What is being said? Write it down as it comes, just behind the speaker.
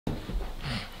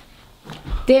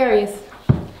Darius,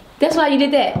 that's why you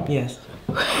did that? Yes.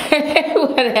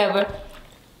 Whatever.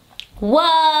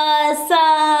 What's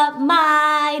up,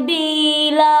 my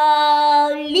beloved?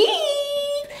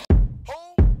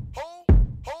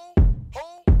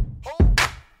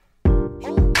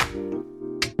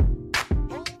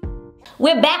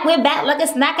 We're back like a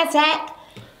snack attack.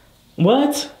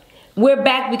 What? We're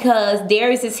back because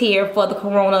Darius is here for the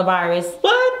coronavirus.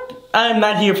 What? I'm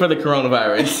not here for the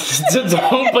coronavirus.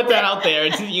 Don't put that out there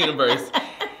into the universe.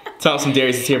 Tell some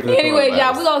Darius is here for the coronavirus. Anyway,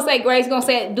 y'all, we're gonna say grace, we're gonna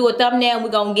say do a thumbnail, and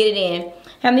we're gonna get it in.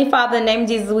 Heavenly Father, in the name of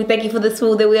Jesus, we thank you for this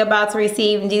food that we're about to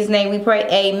receive. In Jesus' name we pray,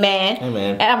 amen.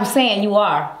 Amen. And I'm saying you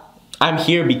are. I'm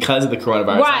here because of the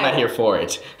coronavirus. Right. I'm not here for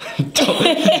it.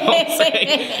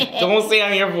 don't say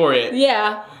I'm here for it.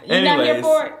 Yeah. You're not here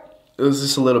for it? It was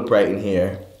just a little bright in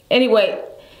here. Anyway.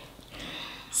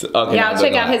 So, okay, y'all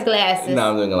check out his glasses. No,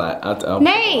 I'm doing a lot.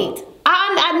 Nate,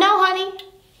 I know, honey.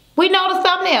 We know the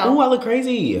thumbnail. Ooh, I look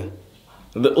crazy.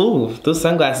 Those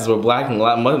sunglasses were blocking a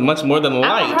lot, much more than the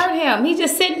light. I heard him. He's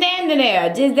just sitting standing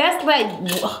there. That's like.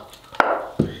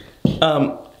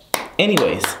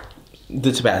 Anyways,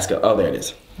 the Tabasco. Oh, there it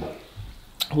is.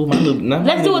 Ooh,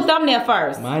 Let's do a thumbnail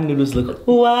first. My noodles look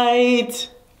white.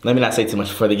 Let me not say too much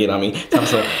before they get on me.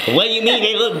 So, what do you mean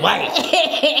they look white?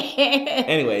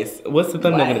 Anyways, what's the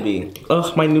thumbnail gonna be?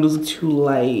 Ugh, my noodles are too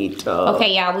light.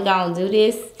 Okay, y'all, we gonna do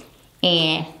this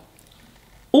and.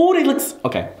 Ooh, they look.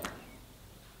 Okay.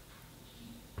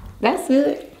 That's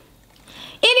good.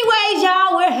 Anyways,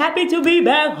 y'all, we're happy to be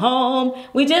back home.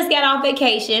 We just got off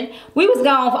vacation. I was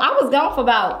gone for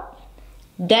about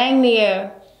dang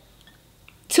near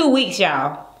 2 weeks,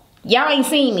 y'all. Y'all ain't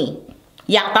seen me.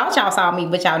 Y'all thought y'all saw me,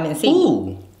 but y'all didn't see me.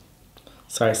 Ooh.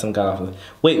 Sorry, some got off of it.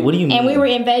 Wait, what do you mean? And we were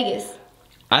in Vegas.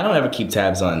 I don't ever keep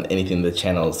tabs on anything the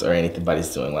channels or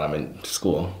anybody's doing when I'm in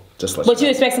school. But you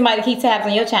expect somebody to keep tabs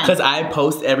on your channel? Because I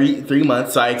post every 3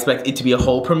 months, so I expect it to be a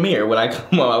whole premiere when I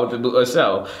come out with a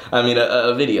show. I mean,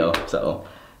 a video. So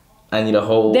I need a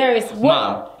whole. Darius,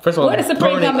 Mom, first of all, I'm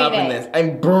burning up in this.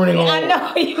 I'm burning all. I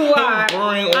know you are.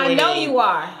 I know you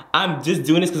are. I'm just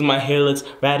doing this because my hair looks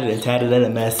ratted and tatted and a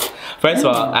mess. First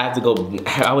of all, I have to go.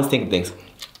 I always think of things.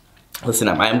 Listen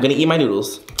up. I'm gonna eat my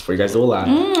noodles before you guys do a lot.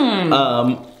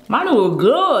 My noodles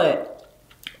good.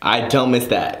 I don't miss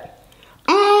that.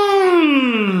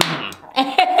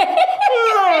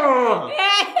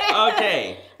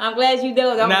 Okay. I'm glad you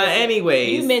do. Now,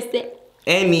 anyways. You missed it.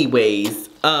 Anyways,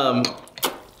 I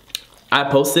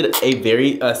posted a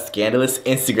very scandalous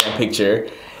Instagram picture,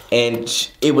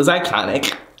 and it was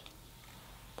iconic.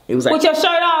 It was like with your shirt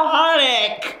off.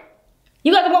 Iconic.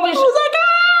 You got the one with your shirt. It was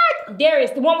iconic.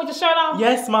 Darius, the one with your shirt off.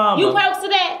 Yes, Mom. You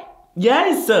posted that.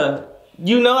 Yes.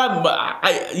 You know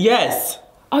yes.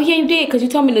 Oh yeah, you did, because you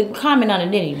told me to comment on it,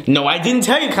 didn't you? No, I didn't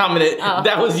tell you to comment it. Oh.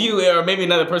 That was you or maybe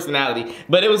another personality.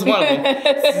 But it was one of them.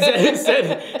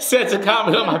 said to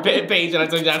comment on my page, and I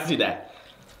told you not to do that.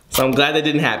 So I'm glad that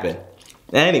didn't happen.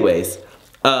 Anyways.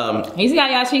 You see how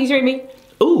y'all treat me?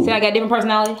 Ooh. See how I got different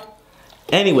personality?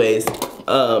 Anyways,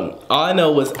 all I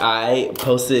know was I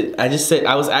posted, this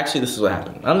is what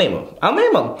happened. I'll name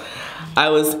them.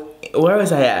 Where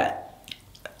was I at?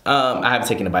 I haven't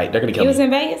taken a bite. They're gonna kill me. You was in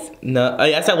Vegas? No,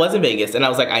 yes, I was in Vegas, and I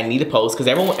was like, I need to post because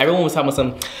everyone was talking about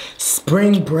some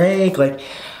spring break, like,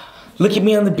 look at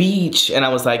me on the beach, and I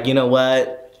was like, you know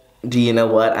what? Do you know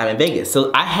what? I'm in Vegas.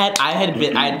 So when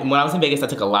I was in Vegas, I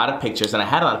took a lot of pictures, and I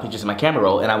had a lot of pictures in my camera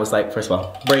roll, and I was like, first of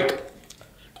all, break.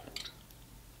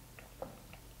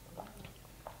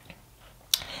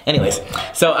 Anyways,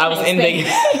 so I was in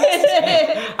Vegas.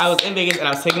 I was in Vegas, and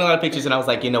I was taking a lot of pictures, and I was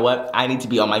like, you know what? I need to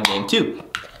be on my game too.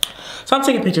 So I'm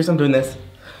taking pictures, I'm doing this.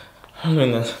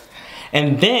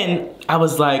 And then I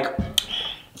was like,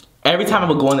 every time I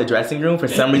would go in the dressing room, for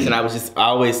some reason, I was just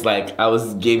always like, I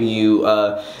was giving you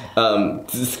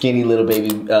skinny little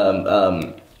baby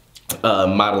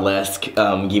model-esque,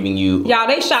 giving you. Y'all,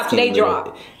 they shot today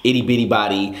drop. Itty bitty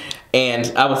body.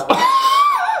 And I was,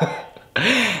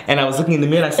 and I was looking in the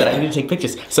mirror and I said, I need to take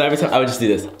pictures. So every time I would just do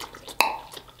this.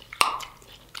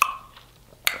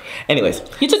 Anyways.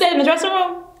 You took that in the dressing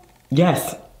room?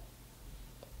 Yes.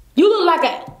 You look like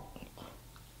a...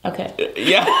 Okay.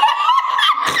 Yeah.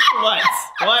 What?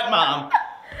 What, Mom?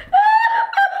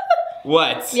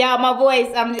 What? Y'all, my voice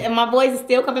is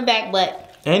still coming back,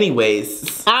 but...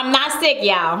 Anyways. I'm not sick,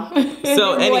 y'all.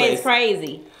 So, anyways. It's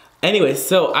crazy. Anyways,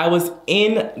 so I was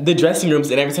in the dressing rooms,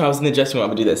 and every time I was in the dressing room, I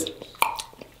would do this.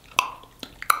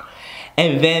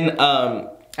 And then,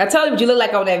 I told you what you look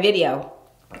like on that video.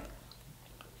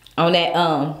 On that,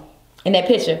 in that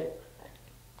picture.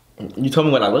 You told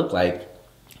me what I look like.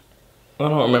 I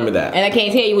don't remember that. And I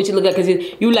can't tell you what you look like because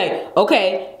you like,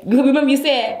 okay. Remember you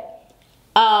said,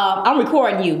 I'm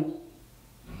recording you.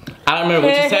 I don't remember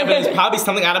what you said, but it's probably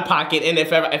something out of pocket. And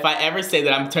if I ever say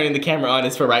that I'm turning the camera on,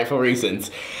 it's for rightful reasons.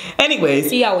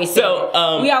 Anyways. He always said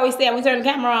we always say we turn the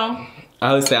camera on. I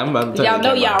always say I'm about to turn the camera on.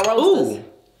 Y'all know y'all roasters.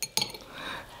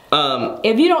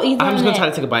 If you don't eat I'm just going to try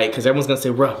to take a bite because everyone's going to say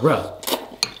ruh.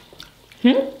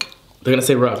 They're going to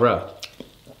say ruh.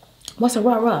 What's a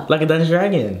ruh? Like a Dungeon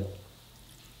Dragon.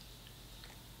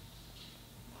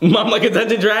 Mom, like a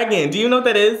Dungeon Dragon. Do you know what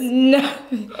that is? No.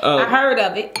 I heard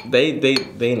of it.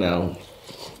 They know.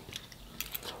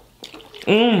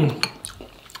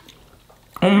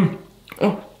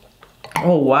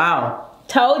 Oh, wow.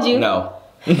 Told you. No.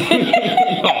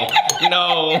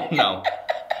 No.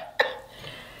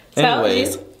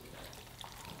 Anyways.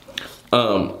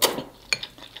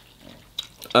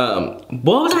 What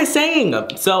was I saying?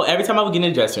 So every time I would get in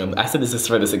the dressing room, I said this is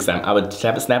for the sixth time, I would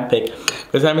snap a pic.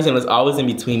 For some reason, it was always in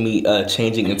between me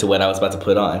changing into what I was about to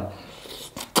put on.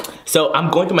 So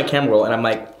I'm going through my camera roll and I'm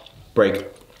like, break.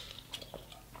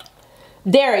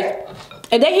 Darius,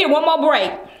 if they hear one more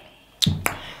break.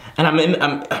 And I'm going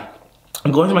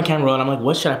through my camera roll and I'm like,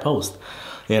 what should I post?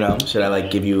 You know, should I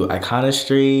like give you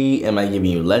iconistry? Am I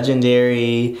giving you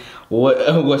legendary?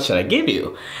 What should I give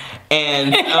you?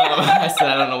 And I said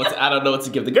I don't know what to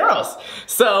give the girls.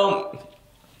 So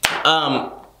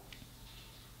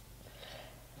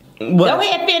Go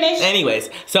ahead, finish. Anyways,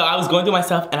 so I was going through my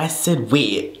stuff and I said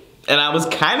wait, and I was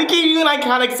kind of giving you an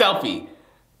iconic selfie,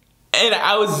 and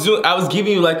I was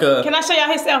giving you like a. Can I show y'all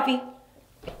his selfie?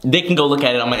 They can go look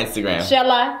at it on my Instagram.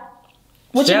 Shall I?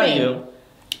 What Shall you mean?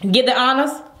 You? Get the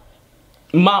honors?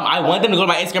 Mom, I want them to go to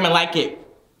my Instagram and like it.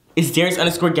 It's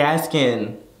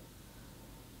Darius_Gaskin.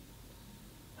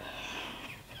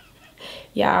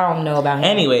 Yeah, I don't know about him.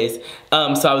 Anyways,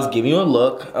 so I was giving you a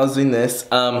look. I was doing this,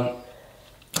 and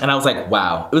I was like,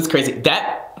 wow, it was crazy.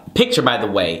 That picture, by the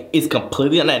way, is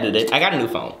completely unedited. I got a new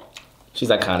phone. She's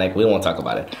iconic. We won't talk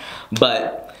about it.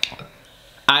 But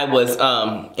I was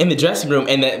in the dressing room,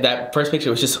 and that first picture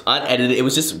was just unedited. It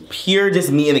was just pure,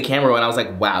 just me in the camera, and I was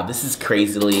like, wow, this is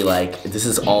crazily, like, this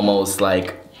is almost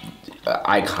like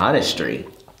iconistry.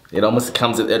 It almost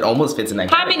fits in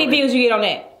that How many views you get on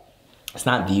that? It's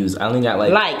not views. I only got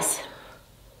like likes.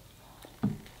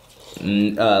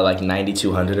 Like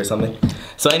 9,200 or something.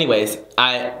 So anyways,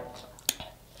 I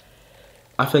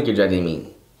feel like you're judging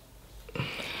me.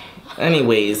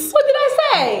 Anyways. What did I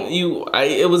say?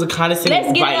 It was a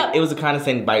condescending bite. It was a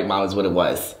condescending bite, Mom, is what it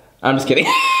was. I'm just kidding.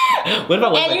 What if I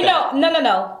wasn't? And you know,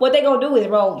 no. What they gonna do is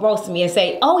roast me and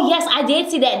say, oh yes, I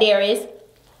did see that, Darius.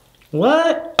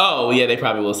 What? Oh yeah, they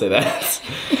probably will say that.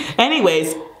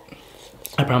 Anyways.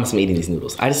 I promise I'm eating these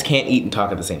noodles. I just can't eat and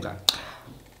talk at the same time.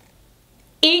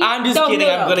 I'm just kidding.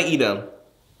 Noodles. I'm gonna eat them.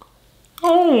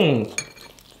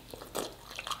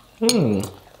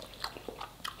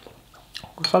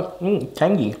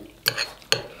 Tangy.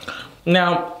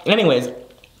 Now, anyways.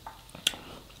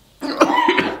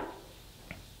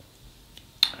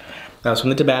 That was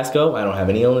from the Tabasco. I don't have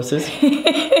any illnesses.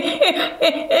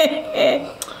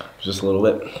 Just a little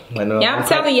bit. Yeah, I'm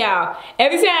telling y'all.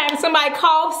 Every time somebody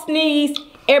coughs, sneeze,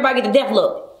 everybody get the death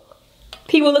look.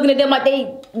 People looking at them like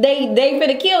they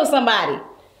finna kill somebody.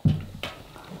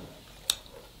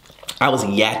 I was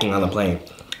yakking on the plane.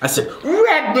 I said,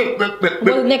 well,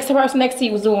 the next person next to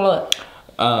you was doing what?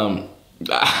 I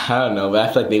don't know, but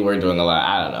I feel like they were doing a lot.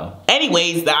 I don't know.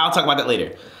 Anyways, I'll talk about that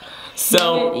later.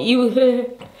 So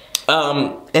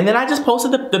and then I just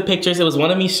posted the pictures. It was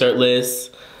one of me shirtless.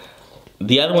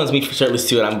 The other one's me shirtless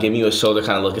too, and I'm giving you a shoulder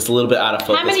kind of look. It's a little bit out of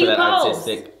focus. How many for that posts?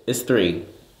 Artistic. It's 3.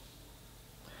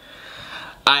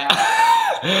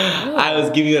 I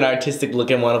was giving you an artistic look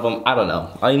in one of them. I don't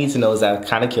know. All you need to know is that I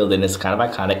kind of killed it, and it's kind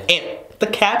of iconic. And the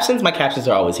captions, my captions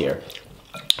are always here.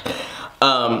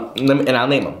 And I'll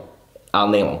name them.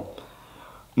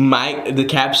 The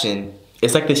caption,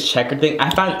 it's like this checker thing.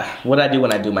 I find what I do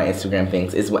when I do my Instagram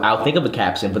things is I'll think of a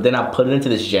caption, but then I'll put it into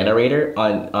this generator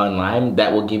online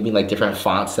that will give me like different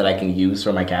fonts that I can use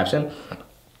for my caption.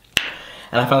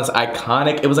 And I found this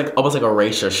iconic, it was like almost like a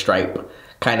erasure stripe,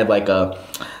 kind of like that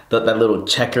little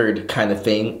checkered kind of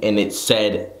thing. And it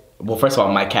said, well, first of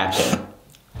all, my caption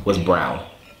was brown.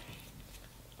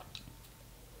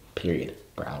 Period.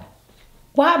 Brown.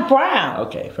 Why brown?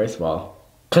 Okay, first of all,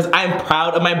 because I'm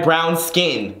proud of my brown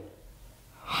skin.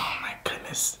 Oh my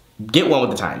goodness. Get one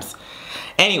with the times.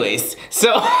 Anyways, so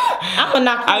I'm gonna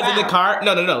knock you I was in the car.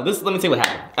 No. Let me tell you what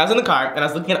happened. I was in the car and I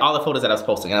was looking at all the photos that I was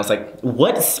posting, and I was like,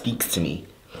 what speaks to me?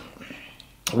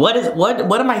 What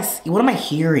am I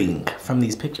hearing from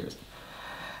these pictures?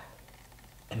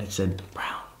 And it said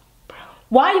brown.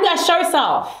 Why you got shirts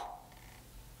off?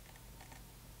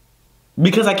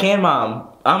 Because I can, Mom.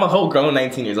 I'm a whole grown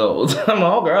 19 years old. I'm a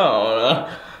whole grown.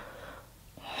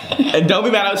 And don't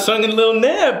be mad I was showing a little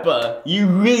nip. You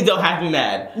really don't have to be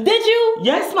mad. Did you?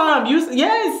 Yes, Mom.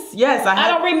 Yes. I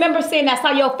don't remember seeing that. I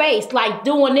saw your face like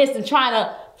doing this and trying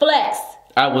to flex.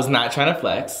 I was not trying to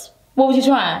flex. What was you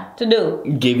trying to do?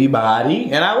 Give you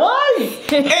body, and I was.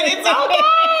 And it's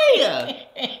okay.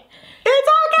 It's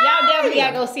okay. Y'all definitely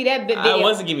gotta go see that video. I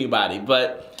wasn't giving you body,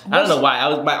 but I don't know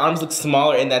why. My arms look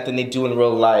smaller in that than they do in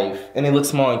real life, and they look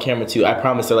small on camera too. I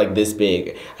promise they're like this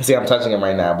big. I see I'm touching them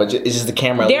right now, but it's just the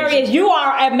camera. Darius, you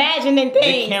are imagining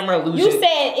things. The camera illusion. You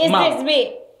said it's this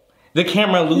big. The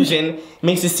camera illusion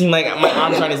makes it seem like my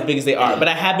arms aren't as big as they are. But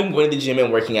I have been going to the gym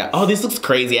and working out. Oh, this looks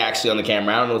crazy actually on the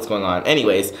camera. I don't know what's going on.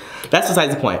 Anyways, that's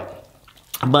besides the point.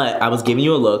 But I was giving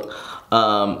you a look.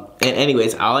 And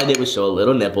anyways, all I did was show a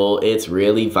little nipple. It's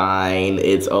really fine.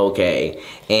 It's okay.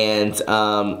 And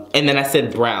then I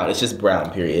said brown. It's just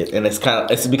brown, period. And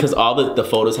it's because all the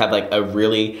photos have like a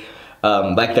really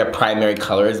like their primary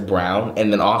color is brown,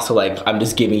 and then also like I'm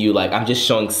just giving you like I'm just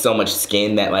showing so much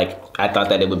skin that like I thought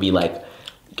that it would be like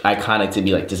iconic to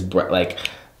be like just like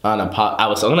I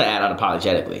was gonna add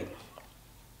unapologetically.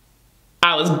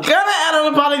 I was gonna add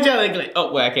unapologetically.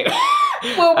 Oh wait, I can't.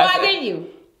 Well, why didn't you?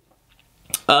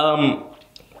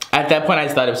 At that point I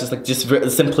thought it was just like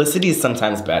simplicity is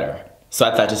sometimes better. So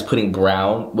I thought just putting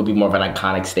brown would be more of an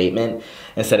iconic statement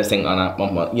instead of saying you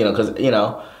know, because you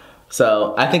know.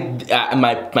 So I think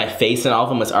my face and all of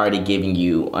them was already giving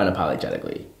you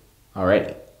unapologetically.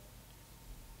 Already.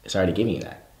 It's already giving you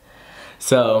that.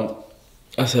 So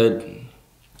I said,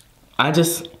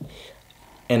 that's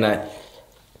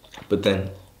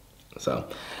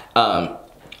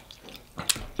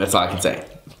all I can say.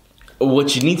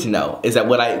 What you need to know is that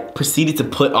what I proceeded to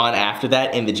put on after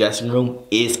that in the dressing room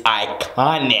is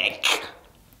iconic.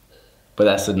 But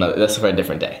that's for a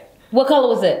different day. What color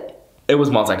was it? It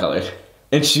was multicolored.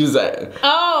 And she was like...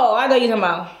 Oh, I know you're talking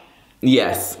about.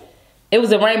 Yes. It was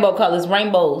the rainbow colors,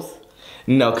 rainbows.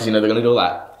 No, because you know they're going to do a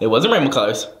lot. It wasn't rainbow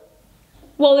colors.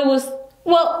 Well, it was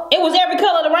every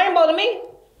color of the rainbow to me.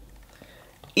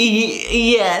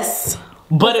 Yes.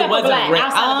 But it wasn't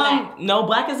black. No,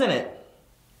 black is in it.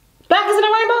 Black is in the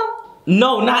rainbow?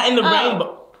 No, not in the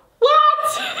rainbow.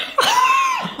 What?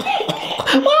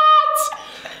 What?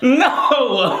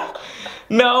 No.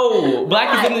 No,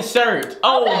 black is in the shirt.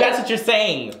 Oh, okay. That's what you're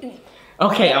saying.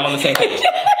 Okay, I'm on the same page.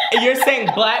 You're saying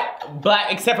black,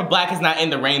 except for black is not in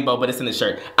the rainbow, but it's in the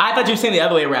shirt. I thought you were saying the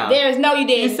other way around. No, you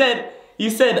did. You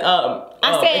said,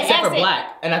 except for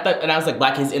black, and I was like,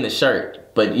 black is in the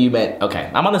shirt, but you meant, okay,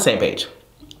 I'm on the same page.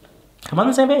 I'm on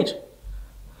the same page.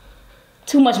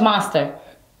 Too much monster.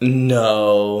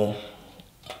 No.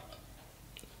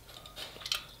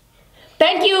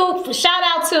 Thank you. Shout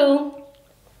out to...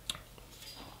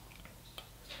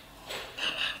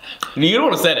 You don't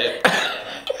want to say it.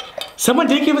 Someone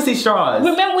did give us these straws.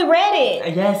 Remember we read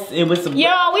it. Yes, it was.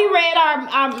 Y'all, we read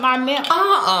our mail.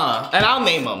 And I'll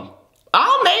name them.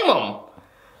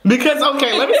 Because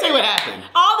okay, let me see what happened.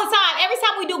 All the time, every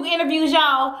time we do interviews,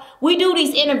 y'all, we do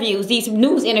these interviews, these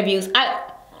news interviews.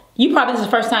 You probably this is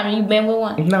the first time you've been with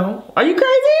one. No, are you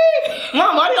crazy,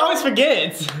 Mom? Why do you always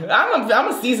forget? I'm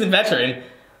a seasoned veteran.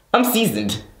 I'm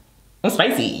seasoned. I'm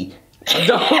spicy.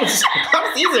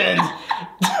 I'm seasoned.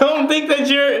 Don't think that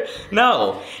you're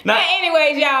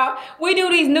Anyways, y'all, we do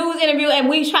these news interviews and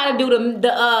we try to do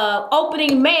the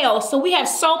opening mail. So we have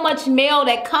so much mail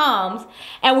that comes,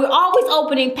 and we're always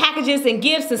opening packages and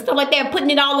gifts and stuff like that, and putting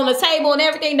it all on the table and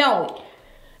everything, don't we?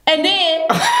 And then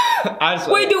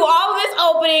we do all this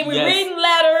opening. We reading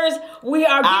letters. We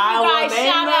are giving you guys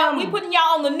shout out. We putting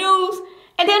y'all on the news,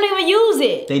 and they don't even use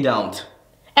it. They don't.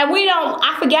 And we don't.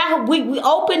 I forgot. We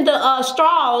opened the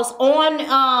straws on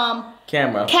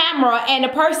camera, and the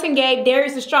person gave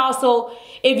Darius the straw. So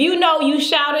if you know, you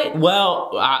shouted.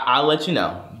 Well, I'll let you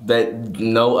know that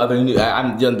no other news.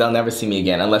 They'll never see me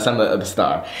again unless I'm the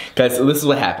star. Because this is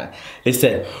what happened. They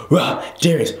said, "Rah,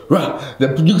 Darius, rah, the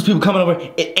news people coming over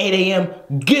at 8 a.m.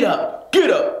 Get up, get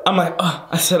up." I'm like, oh.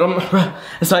 I said, rah.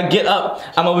 And so I get up.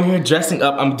 I'm over here dressing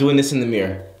up. I'm doing this in the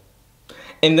mirror.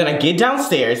 And then I get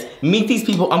downstairs, meet these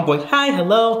people. I'm going, hi,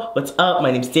 hello, what's up?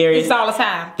 My name's Darius. It's all the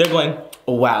time. They're going,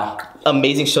 oh, wow,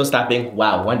 amazing show stopping.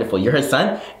 Wow, wonderful. You're her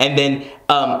son? And then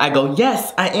I go,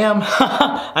 yes, I am.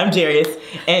 I'm Darius.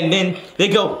 And then they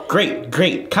go, great,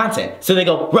 great content. So they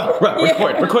go,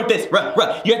 record this,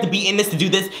 You have to be in this to do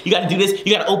this. You got to do this.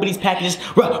 You got to open these packages.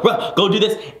 Go do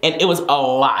this. And it was a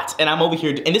lot. And I'm over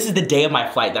here, and this is the day of my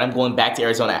flight that I'm going back to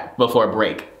Arizona before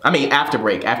break. I mean, after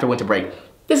winter break.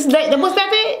 Was that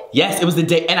it? Yes, it was the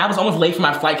day, and I was almost late for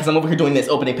my flight because I'm over here doing this,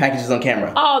 opening packages on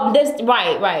camera. Oh,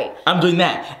 right. I'm doing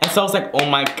that. And so I was like, oh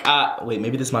my God. Wait,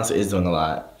 maybe this monster is doing a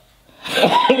lot.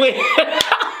 Wait.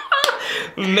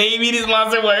 Maybe this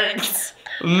monster works.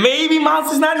 Maybe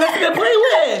monster's not nothing to play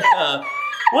with.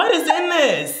 What is in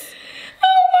this?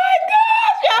 Oh my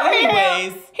gosh, y'all.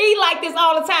 Anyways. He like this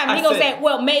all the time. He gonna say,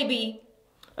 well, maybe.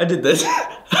 I did this.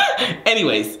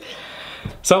 Anyways.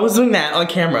 So I was doing that on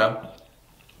camera.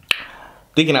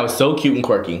 Thinking I was so cute and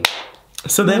quirky.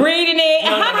 So then reading it.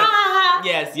 No.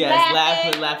 Yes,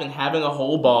 laughing, having a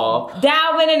whole ball.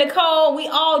 Dalvin and Nicole, we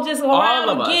all just around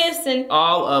the gifts and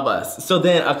all of us. So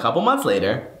then a couple months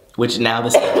later, which now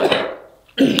this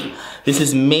is this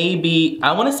is maybe,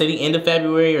 I want to say the end of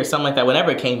February or something like that,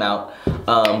 whenever it came out,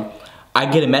 I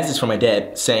get a message from my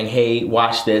dad saying, hey,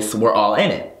 watch this, we're all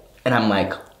in it. And I'm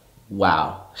like,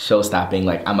 wow, show stopping,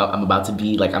 like I'm about to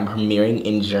be, like I'm premiering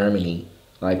in Germany.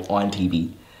 Like on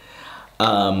TV.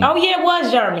 Oh yeah, it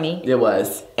was Germany. It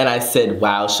was. And I said,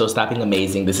 wow, show stopping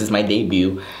amazing. This is my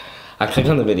debut. I clicked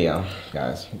on the video,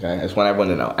 guys. Okay, I just want everyone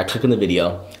to know. I click on the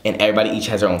video and everybody each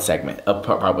has their own segment, a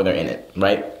part where they're in it,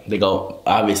 right? They go,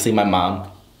 obviously my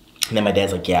mom, and then my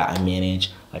dad's like, yeah, I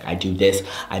manage, like I do this,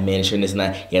 I manage and this and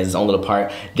that. He has his own little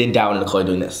part. Then Dalvin and Nicole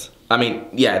doing this. I mean,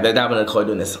 yeah, Dalvin and Nicole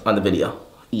doing this on the video,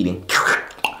 eating.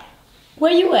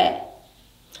 Where you at?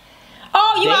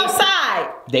 Oh, you outside.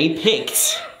 They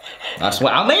picked, that's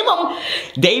what I'll name them.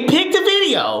 They picked a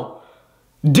video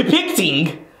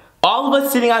depicting all of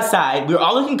us sitting outside. We were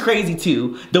all looking crazy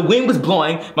too. The wind was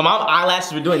blowing. My mom's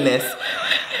eyelashes were doing this.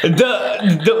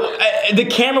 The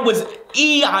camera was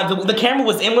the camera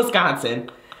was in Wisconsin.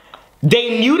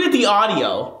 They muted the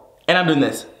audio, and I'm doing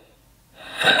this.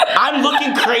 I'm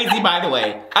looking crazy, by the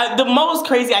way. The most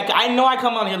crazy, I know I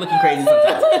come on here looking crazy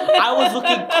sometimes. I was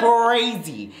looking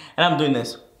crazy. And I'm doing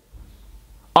this.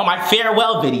 On my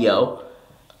farewell video.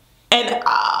 And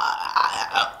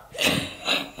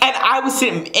I was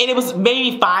sitting, and it was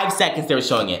maybe 5 seconds they were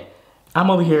showing it.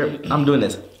 I'm over here, I'm doing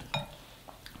this.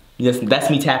 Yes, that's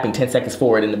me tapping 10 seconds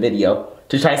forward in the video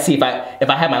to try to see if I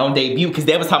had my own debut, because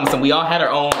they was talking some, we all had our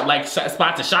own like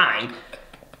spot to shine.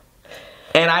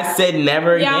 And I said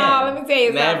never again. Y'all, let me tell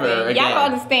you something. Y'all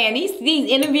don't understand. These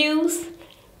interviews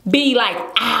be like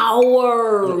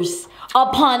hours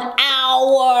upon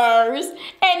hours.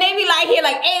 And they be like here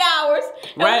like 8 hours.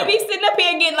 And right. we be sitting up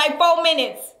here getting like 4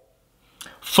 minutes.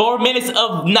 4 minutes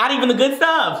of not even the good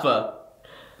stuff.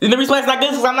 And the reason why it's not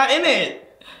good is because I'm not in it.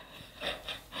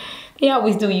 They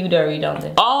always do you dirty, don't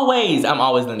they? Always. I'm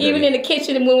always done dirty. Even in the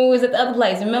kitchen when we was at the other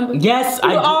place, remember? Yes, we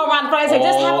were all around the place and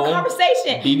just have a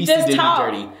conversation. BBC just did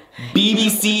talk. me dirty.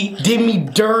 BBC did me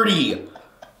dirty.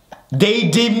 They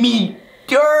did me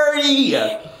dirty.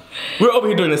 We're over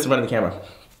here doing this in front of the camera.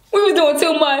 We was doing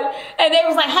too much. And they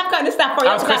was like, how come this not for you?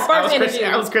 I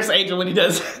was Chris Angel when he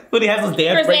has his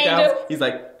dance breakdowns. Angel. He's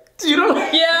like, you know,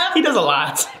 yeah. He does a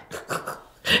lot.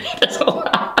 He does a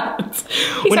lot.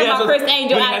 He's talking about Chris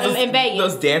Angel out in Vegas.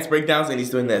 Those dance breakdowns and he's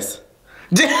doing this.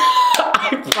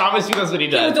 I promise you that's what he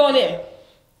does. He was doing it.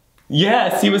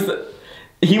 Yes, he was. That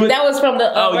was from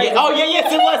the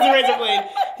yes, it was the razor blade.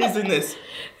 He's doing this.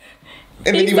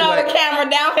 And he saw the camera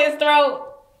down his throat.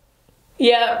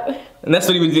 Yep. And that's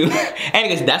what he was doing.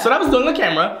 Anyways, that's what I was doing on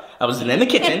camera. I was in the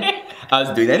kitchen. I was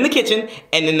doing that in the kitchen.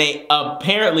 And then they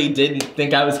apparently didn't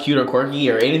think I was cute or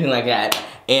quirky or anything like that.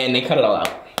 And they cut it all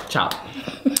out. Chop.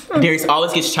 Darius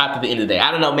always gets chopped at the end of the day.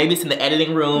 I don't know. Maybe it's in the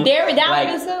editing room. Darius,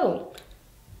 that was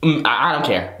who? I don't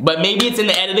care. But maybe it's in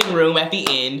the editing room at the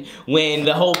end when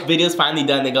the whole video's finally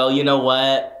done. They go, you know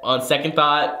what? On second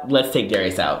thought, let's take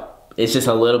Darius out. It's just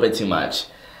a little bit too much.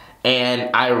 And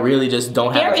I really just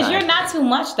don't have Darius, time. you're not too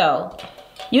much though.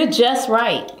 You're just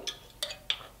right.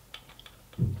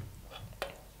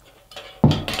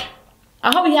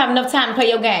 I hope you have enough time to play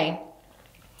your game.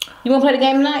 You wanna play the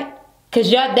game tonight? Cause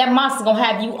that monster's gonna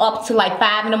have you up to like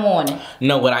 5 in the morning.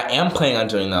 No, what I am planning on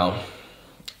doing though,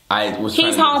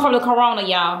 He's home from the corona,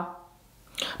 y'all.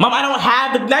 Mom, I don't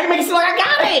have the, now you make it seem like I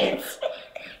got it.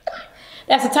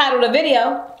 That's the title of the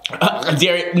video.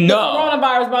 Darius, no. The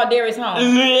coronavirus brought Darius home.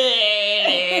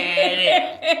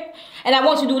 And I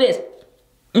want you to do this.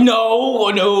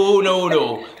 No.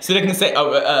 So they're gonna say,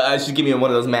 I should give me one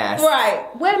of those masks. Right.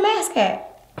 Where the mask at?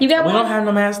 You got one? We don't have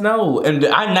no mask, no. And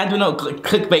I'm not doing no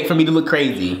clickbait for me to look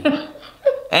crazy.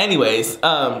 Anyways, they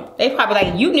probably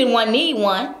like, you didn't need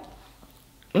one.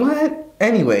 What?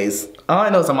 Anyways, all I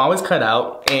know is I'm always cut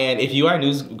out. And if you are a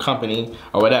news company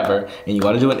or whatever, and you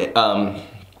want to do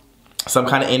some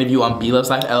kind of interview on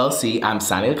Bloveslife LLC. I'm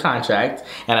signing a contract,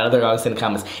 and another girl was in the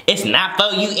comments, it's not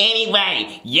for you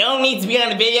anyway. You don't need to be on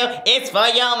the video. It's for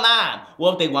your mom.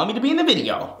 Well, if they want me to be in the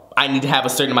video, I need to have a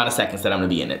certain amount of seconds that I'm gonna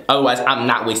be in it. Otherwise, I'm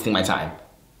not wasting my time.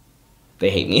 They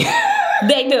hate me.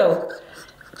 They do.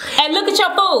 And look at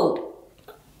your food.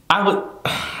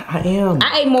 I am.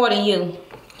 I ate more than you.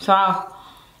 So I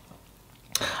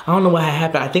don't know what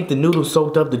happened. I think the noodles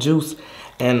soaked up the juice.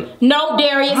 And no,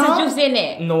 Darius, there's juice in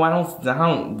it. No, I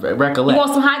don't recollect. You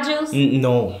want some hot juice?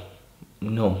 No,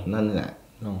 none of that.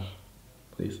 No,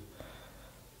 please.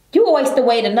 You a waste of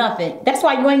weight or nothing. That's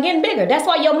why you ain't getting bigger. That's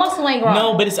why your muscle ain't growing.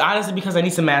 No, but it's honestly because I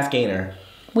need some mass gainer.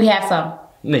 We have some.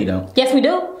 No, you don't. Yes, we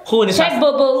do. Who in this house? Check,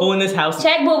 boo boo. Who in this house?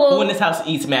 Check, boo boo. Who in this house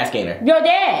eats mass gainer? Your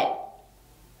dad.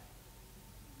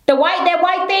 That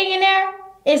white thing in there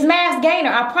is mass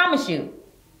gainer. I promise you.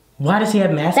 Why does he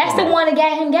have mass gainer? That's the one that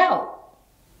got him gout.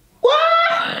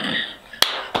 What?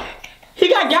 He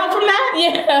got gout from that?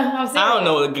 Yeah, I'm serious. I don't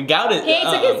know. Gout is. He ain't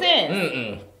took his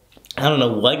sense. I don't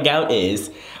know what gout is,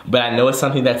 but I know it's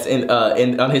something that's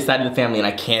on his side of the family, and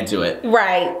I can't do it.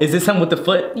 Right. Is this something with the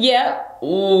foot? Yep.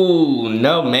 Ooh,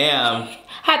 no, ma'am.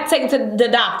 Had to take him to the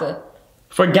doctor.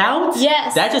 For gout?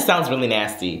 Yes. That just sounds really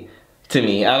nasty to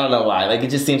me. I don't know why. Like, it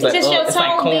just seems like, It's it's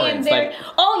like corn. It's like,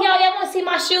 oh, y'all want to see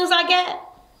my shoes I got?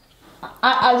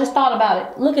 I just thought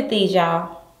about it. Look at these,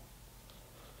 y'all.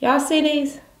 Y'all see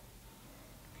these?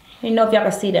 I don't know if y'all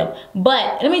can see them.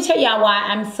 But let me tell y'all why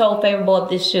I'm so favorable of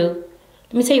this shoe.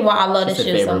 Let me tell you why I love this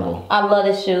shoe so much. I love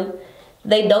this shoe.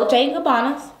 They Dolce &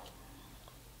 Gabbanas.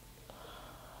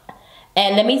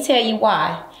 And let me tell you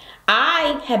why.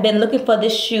 I have been looking for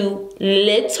this shoe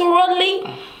literally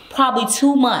probably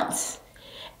 2 months.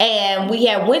 And we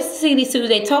had went to see these shoes.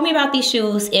 They told me about these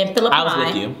shoes in Philip Line. I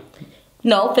was with you.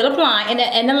 No, Philip Line in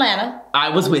Atlanta. I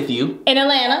was with you. In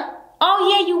Atlanta.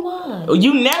 Oh, yeah, you was.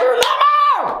 You never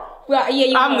remember? Well,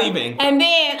 yeah, I'm leaving. And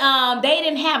then they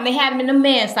didn't have them. They had them in the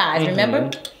men's size, remember?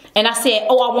 And I said,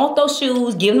 oh, I want those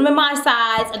shoes. Give them in my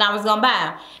size. And I was going to buy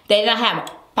them. They didn't have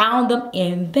them. Found them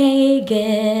in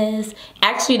Vegas.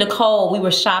 Actually, Nicole, we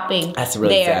were shopping there.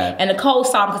 Sad. And Nicole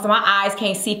saw them because my eyes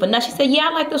can't see for nothing. She said, yeah,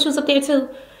 I like those shoes up there too.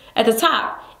 At the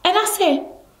top. And I said,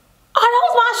 are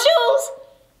those my shoes?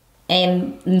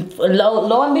 And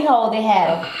lo and behold, they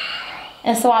had them.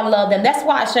 And so I love them. That's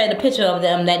why I showed a picture of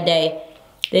them that day.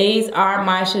 These are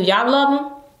my shoes. Y'all love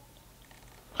them?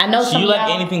 I know some. Do you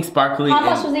like anything sparkly? How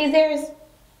much was these theirs?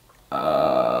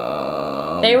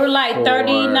 They were like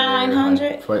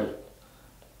 $3,900.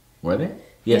 Were they?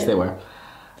 Yes, they were.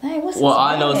 Dang, what's well, all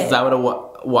I know is I would have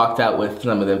walked out with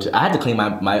some of them too. I had to clean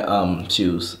my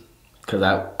shoes because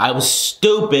I was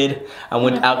stupid. I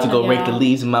went out to go rake the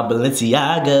leaves in my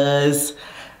Balenciagas.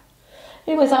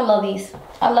 Anyways, I love these.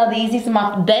 I love these. These are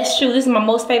my best shoes. These are my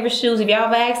most favorite shoes. If y'all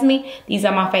have asked me, these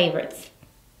are my favorites.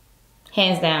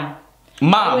 Hands down.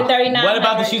 Mom, what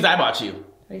about the shoes I bought you?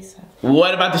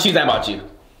 What about the shoes I bought you?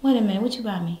 Wait a minute, what you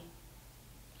buy me?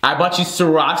 I bought you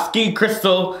Swarovski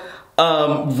crystal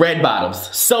red bottoms.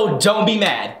 So don't be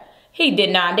mad. He did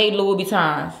not. They Louis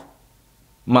Vuittons.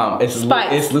 Mom, it's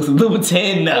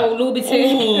Louboutin. Oh, Louis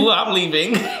Vuitton. Ooh, I'm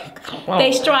leaving.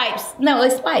 They stripes. No,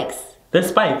 it's spikes. They're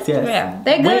spikes, yes. Yeah,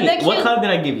 they're good. Wait, they're cute. What color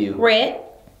did I give you? Red.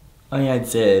 Oh yeah, I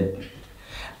did.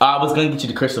 I was gonna get you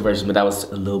the crystal version, but that was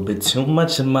a little bit too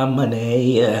much of my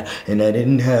money, and I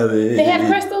didn't have it. They have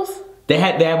crystals? They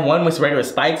have one with regular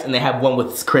spikes, and they have one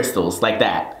with crystals like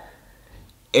that.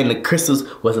 And the crystals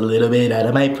was a little bit out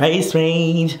of my price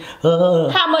range.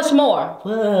 How much more?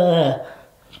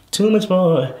 Too much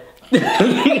more.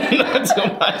 Not too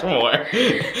much more.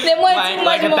 Then what?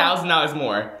 Like $1,000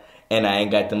 more. And I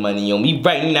ain't got the money on me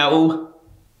right now.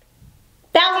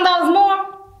 $1,000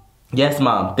 more? Yes,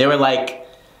 Mom. They were like,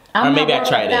 or maybe I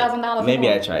tried it. Maybe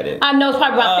I tried it. I know it's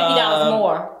probably about $50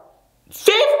 more.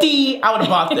 50? I would have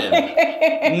bought them.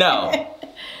 No.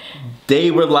 They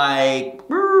were like,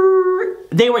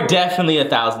 they were definitely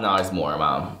 $1,000 more,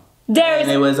 Mom.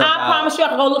 Darius, I promise you I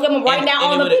can go look at them right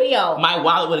now on the video. My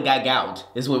wallet would have got gout.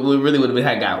 This would really would have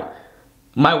had gout.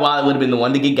 My wallet would have been the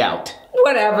one to get gout.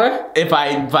 Whatever. If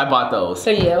I bought those. So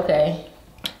yeah, okay.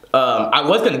 I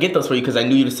was gonna get those for you because I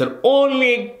knew you'd have said, "Oh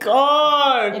my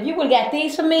God!" If you would have got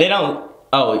these for me, they don't.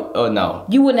 Oh no.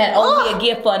 You wouldn't have owed me a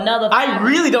gift for another. I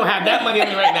really don't have that money on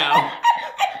me right now.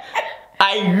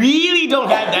 I really don't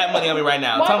have that money on me right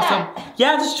now. Why not?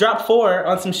 Yeah, I just dropped 4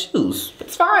 on some shoes.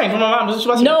 It's fine for my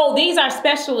mom. No, these are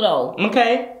special though.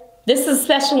 Okay. This is a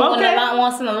special one that I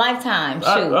once in a lifetime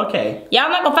shoe. Okay. Y'all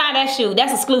not gonna find that shoe.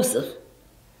 That's exclusive.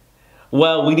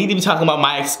 Well, we need to be talking about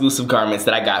my exclusive garments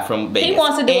that I got from Vegas. He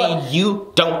wants to do it. And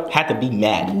you don't have to be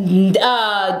mad.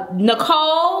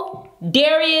 Nicole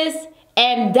Darius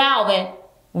and Dalvin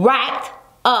racked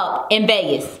up in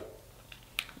Vegas.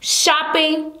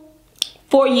 Shopping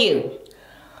for you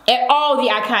at all the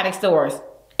iconic stores.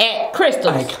 At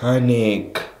Crystal's.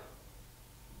 Iconic.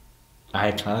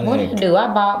 Iconic. What did I do? I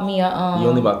bought me a You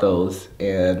only bought those,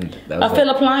 and that was a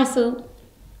Philippine suit.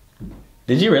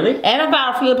 Did you really? And I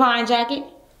bought a Philippine jacket.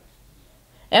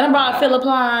 And I bought a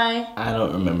Philippine. I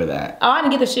don't remember that. Oh, I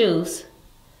didn't get the shoes.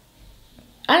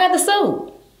 I got the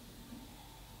suit.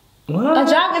 What?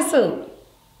 A jogging suit.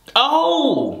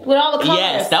 Oh! With all the colors.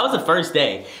 Yes, that was the first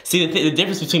day. See, the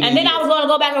difference between And then I was going to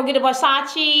go back and get a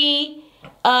Versace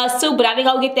suit, but I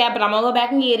didn't go get that, but I'm going to go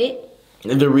back and get it.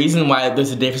 The reason why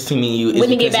there's a difference between me and you is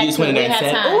because you just went in there and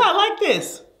said, oh, I like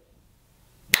this.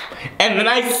 And then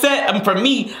I said, for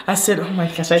me, I said, oh my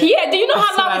gosh. Yeah, do you know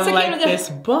how long it took him to this,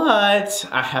 but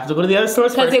I have to go to the other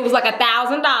stores first. Because it was like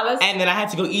 $1,000. And then I had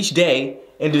to go each day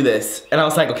and do this. And I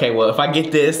was like, okay, well, if I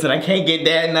get this, then I can't get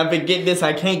that. And if I get this,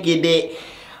 I can't get that.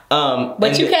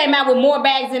 But you came out with more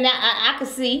bags than that. I could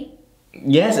see.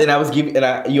 Yes, and I was giving,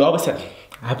 you always said,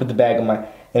 I put the bag on my,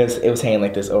 and it was hanging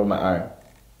like this over my arm.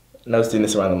 And I was doing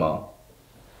this around the mall.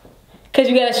 Cause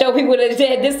you gotta show people that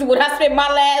this is what I spent my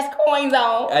last coins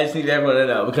on. I just need everyone to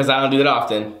know because I don't do that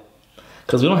often.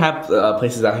 Cause we don't have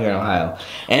places out here in Ohio,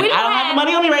 and I don't have the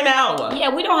money on me right now.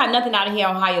 Yeah, we don't have nothing out here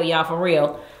in Ohio, y'all, for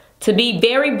real. To be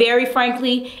very, very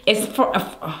frankly, it's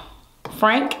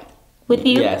frank with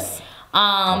you. Yes.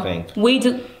 I think we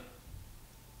do.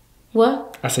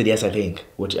 What? I said yes. I think.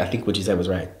 I think what you said was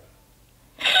right.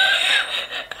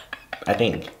 I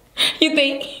think. You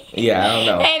think? Yeah, I don't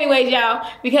know. Anyways, y'all,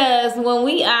 because when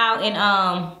we out in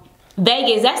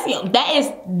Vegas, that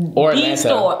is or the Atlanta.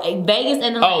 store. Vegas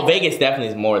and Atlanta. Oh, Vegas definitely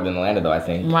is more than Atlanta, though. I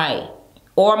think. Right.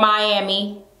 Or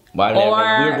Miami.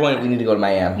 Well, we need to go to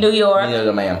Miami. New York. We need to go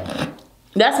to Miami.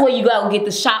 That's where you go get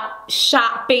the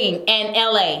shopping in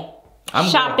LA.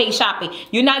 Shopping.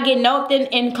 You're not getting nothing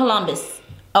in Columbus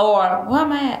or where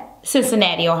am I at?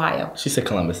 Cincinnati, Ohio. She said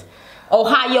Columbus.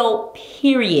 Ohio,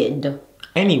 period.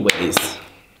 Anyways.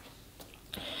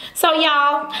 So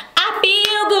y'all, I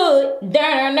feel good. No.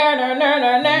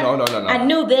 I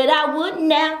knew that I would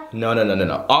now.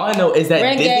 No. All I know is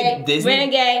that Disney.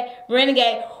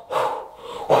 Renegade.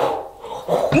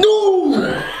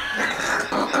 No!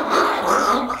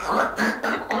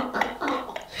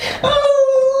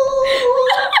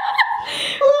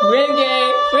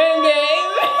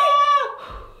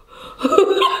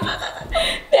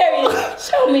 Darius,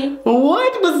 show me.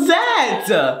 What was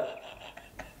that?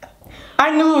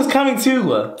 I knew it was coming too.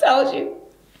 Told you.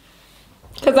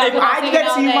 Cause if I did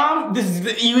that to you, Mom,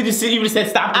 you would have said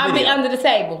stop the video. I'll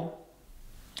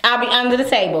be under the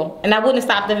table. And I wouldn't have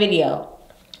stopped the video.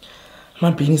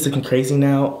 My beanie's looking crazy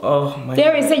now. Oh my God.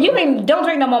 Darius said, don't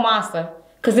drink no more Monster.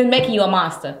 Cause it's making you a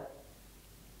monster.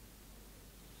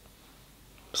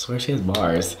 I swear she has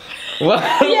bars. What?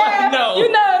 Yeah, no.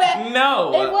 You know that.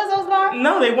 No. It was those bars?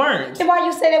 No, they weren't. Then why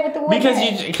you say that with the word? Because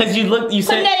you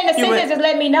said that in the sentence, just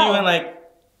let me know. You went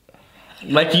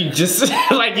like you just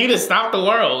stopped the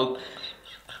world.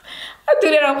 I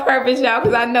do that on purpose, y'all,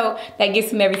 because I know that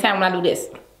gets me every time when I do this.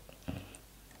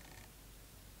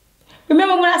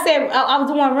 Remember when I said I was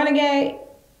doing Renegade?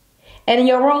 And in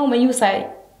your room and you was like,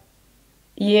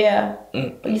 yeah.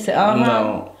 You said,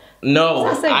 No,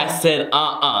 I said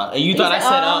and you thought I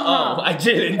said I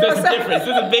didn't. There's a difference.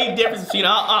 There's a big difference between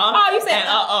Oh, you said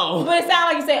and But it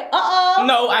sounded like you said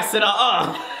No, I said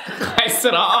I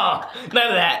said None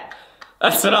of that. I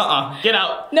said Get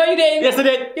out. No, you didn't. Yes, I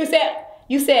did.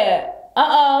 You said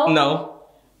No.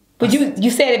 But you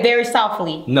said it very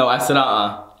softly. No, I said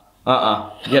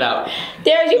get out.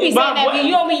 Darius, you be saying that you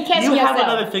don't be catching yourself. You have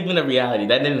another figment of reality.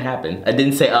 That didn't happen. I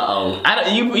didn't say I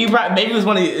don't. You maybe it was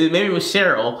maybe it was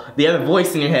Cheryl, the other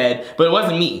voice in your head, but it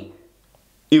wasn't me.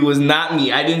 It was not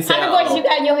me. I didn't say. How many voices you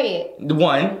got in your head? The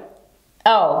one.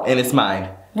 Oh. And it's mine.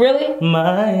 Really?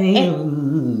 Mine.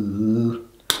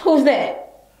 Who's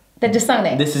that? That just sung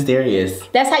that? This is Darius.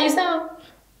 That's how you sound?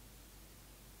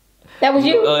 That was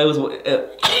you? Oh, it was.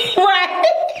 Right.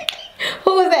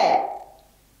 Who was that?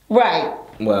 Right.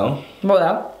 Well.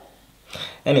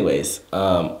 Anyways,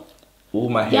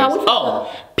 my hair.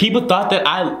 People thought that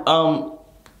I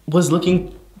was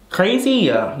looking crazy.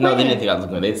 No, they didn't think I was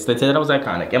looking. They said I was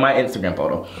iconic in my Instagram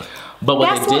photo. But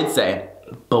what they did say.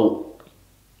 But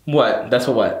what? That's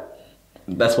what?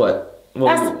 That's what?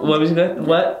 What was you good?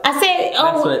 What? I said,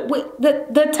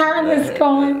 the time is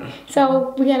going,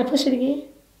 so we gotta push it again.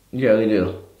 Yeah, we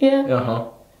do. Yeah.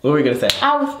 What were you gonna say?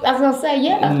 I was gonna say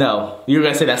yeah. No, you were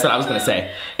gonna say that's what I was gonna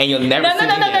say, and you'll never see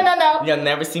me again. No. You'll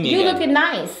never see me again. You looking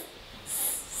nice.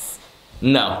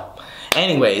 No.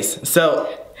 Anyways, so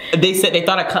They said they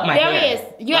thought I cut my hair. Darius,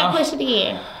 you gotta push it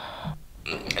again.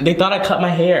 They thought I cut my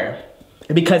hair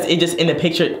because it just in the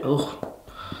picture. Ugh.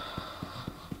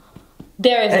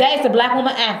 Darius, that is the black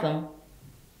woman anthem.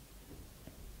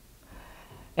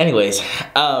 Anyways,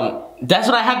 that's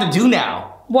what I have to do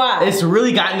now. Why? It's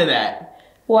really gotten to that.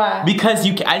 Why? Because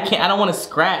I don't want to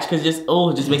scratch because it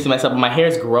just makes me mess up. My hair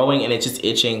is growing and it's just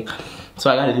itching, so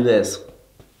I got to do this.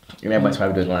 And everybody's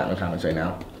probably doing a lot in the comments right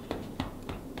now.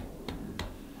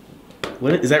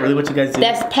 What is that really what you guys do?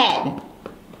 That's patent.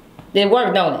 It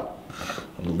worked, don't it?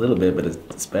 A little bit, but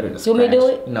it's better to scratch. You want me to do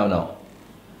it? No.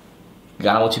 I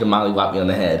don't want you to mollywop me on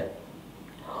the head.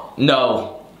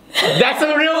 No. That's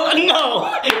a real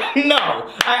no.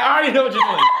 I already know what you're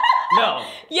doing. No.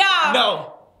 Yeah.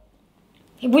 No.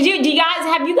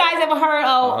 Have you guys ever heard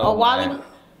of a Wally? Man.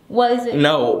 What is it?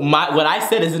 No. What I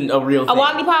said isn't a real thing. A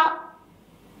Wally Pop?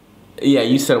 Yeah,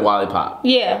 you said a Wally Pop.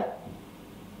 Yeah.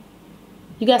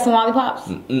 You got some Wally Pops?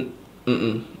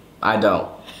 I don't.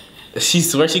 She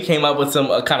swears she came up with some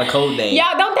kind of code name.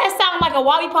 Y'all, don't that sound like a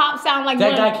Wally Pop? Sound like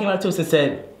that guy came up to us and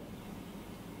said,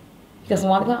 you got some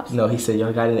Wally Pops? No, he said,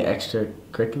 y'all got any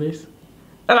extracurriculars?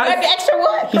 Extra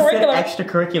what? He said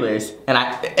extracurriculars,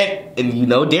 and you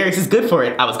know Darius is good for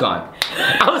it. I was gone.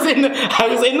 I was in the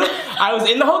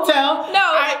hotel.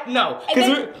 No. This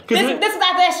is after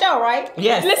that show, right?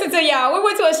 Yes. Listen to y'all. We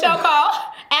went to a show called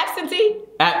Absentee.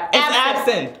 It's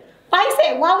absent.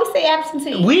 Why we say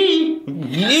absentee? We.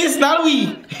 It's not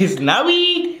we. It's not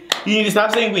we. You need to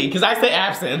stop saying we, because I say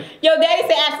absent. Yo, Daddy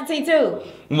said absentee too.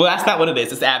 Well, that's not what it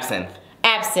is. It's absent.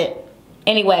 Absent.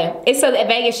 Anyway, it's a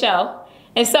Vegas show.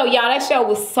 And so, y'all, that show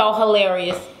was so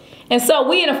hilarious. And so,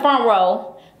 we in the front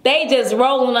row. They just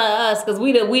rolling on us because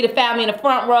we the family in the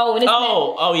front row. And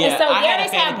oh, yeah. And so,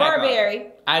 Darius had Burberry.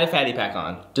 I had a fanny pack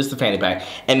on. Just a fanny pack.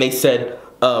 And they said,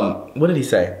 what did he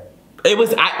say? It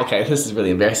was, okay, this is really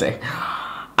embarrassing.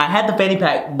 I had the fanny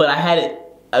pack, but I had it,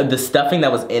 the stuffing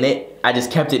that was in it, I just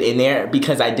kept it in there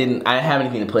because I didn't have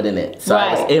anything to put in it. So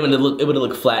it would have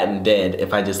looked flat and dead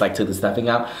if I just took the stuffing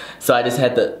out. So I just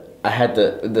had the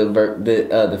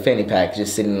fanny pack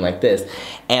just sitting like this,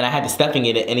 and I had the stuffing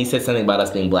in it. And he said something about us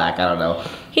being black. I don't know.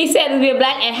 He said us being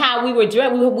black and how we were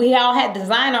dressed. We all had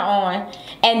designer on,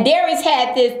 and Darius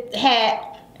had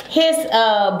his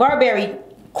Burberry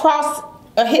cross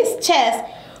his chest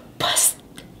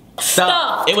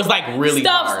stuffed. It was really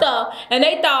stuff, and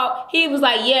they thought he was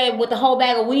with the whole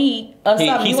bag of weed or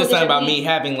something. He said something about me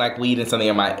having weed and something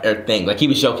in my thing, he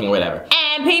was joking or whatever.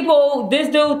 And this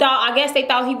dude thought, I guess they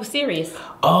thought he was serious.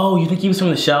 Oh, you think he was from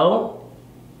the show?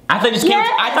 I thought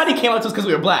he came up to us because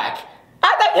we were black.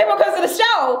 I thought he came up because of the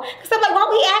show. Because I'm why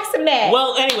would he ask him that?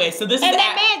 Well, anyway, so this and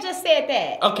that man just said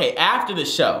that. Okay, after the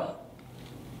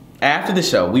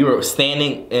show, we were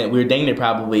standing, and we were dating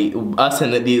probably, us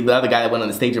and the other guy that went on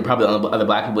the stage were probably the other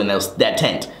black people in that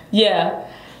tent. Yeah.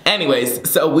 Anyways,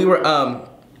 so we walked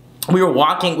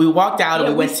out,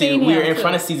 and we were in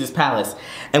front of Caesar's Palace,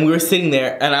 and we were sitting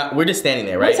there, and we're just standing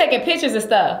there, right? We're taking pictures and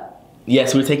stuff.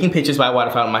 Yes, we were taking pictures by a water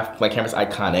fountain. My camera's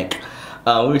iconic.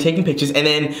 We were taking pictures, and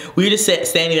then we were just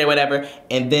standing there, whatever,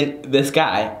 and then this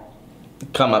guy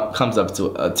comes up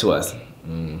to us.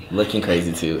 Looking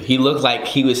crazy too. He looked like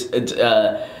he was, he had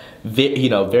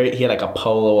a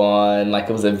polo on.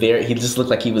 He just looked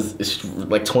like he was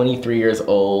 23 years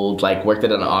old. Worked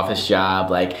at an office job.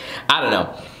 I don't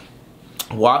know.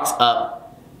 Walks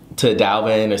up to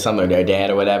Dalvin or something, or their dad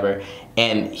or whatever,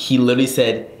 and he literally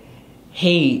said,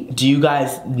 "Hey, do you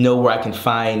guys know where I can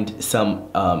find some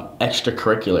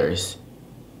extracurriculars?"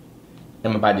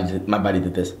 And my body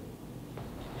did this.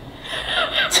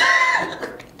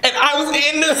 And I was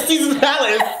in the Caesar's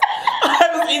Palace.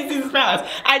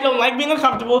 I don't like being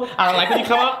uncomfortable. I don't like when you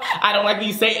come up. I don't like when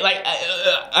you say,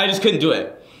 I just couldn't do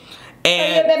it.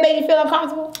 And that made you feel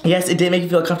uncomfortable? Yes, it did make me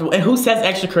feel uncomfortable. And who says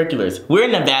extracurriculars? We're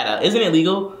in Nevada. Isn't it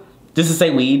legal just to say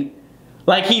weed?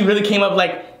 He really came up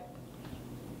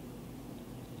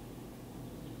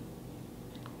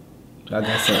y'all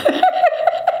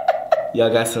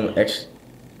got some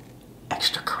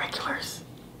extracurriculars.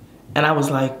 And I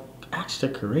was like,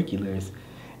 extracurriculars,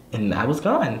 and I was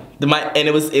gone. You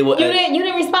didn't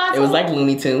respond to it? It was like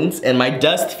Looney Tunes, and my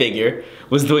dust figure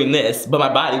was doing this, but my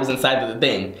body was inside of the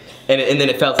thing, and then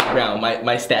it fell to the ground,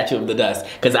 my statue of the dust,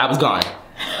 because I was gone.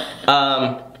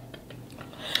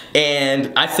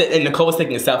 And I said, and Nicole was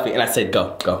taking a selfie, and I said,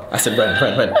 go. I said, run.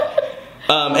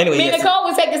 Anyway, Me and Nicole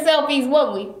was taking selfies,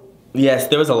 weren't we? Yes,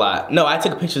 there was a lot. No, I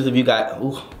took pictures of you guys.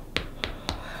 Ooh.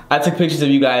 I took pictures of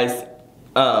you guys.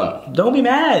 Don't be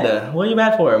mad. What are you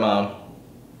mad for, Mom?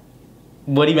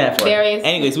 What are you mad for? Darius.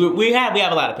 Anyways, we have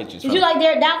a lot of pictures. Did you like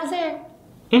Dalvin's hair?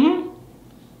 Mm-hmm.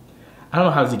 I don't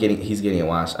know how he's getting it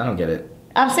washed. I don't get it.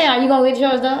 I'm saying, are you gonna get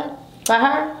yours done by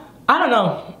her? I don't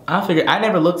know. I'll figure. I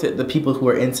never looked at the people who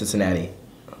are in Cincinnati.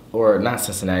 Or not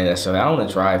Cincinnati necessarily. I don't want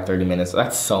to drive 30 minutes.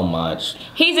 That's so much.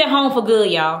 He's at home for good,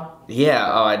 y'all.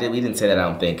 Yeah. Oh, we didn't say that. I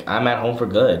don't think. I'm at home for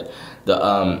good.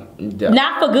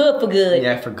 Not for good. For good.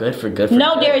 Yeah, for good.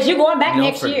 No, Darius, you're going back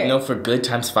next year. No, for good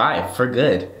times 5. For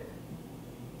good.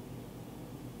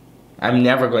 I'm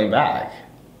never going back.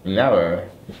 Never.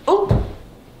 Ooh.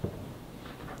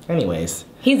 Anyways.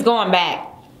 He's going back.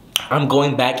 I'm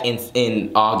going back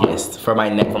in August for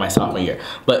my sophomore year.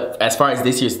 But as far as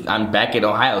this year, I'm back in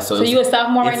Ohio. So you a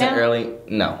sophomore right now?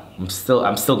 No,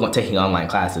 I'm still taking online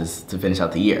classes to finish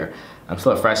out the year. I'm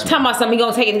still a freshman. Talking about something, you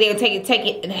gonna take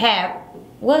it and have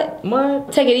what?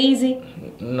 What? Take it easy?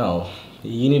 No.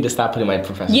 You need to stop putting my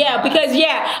professors on blast.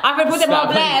 I'm gonna put them on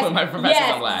blast. Putting my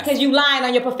professors on blast. Because you lying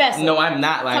on your professor. No, I'm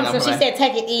not lying on She said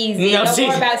take it easy. No, Don't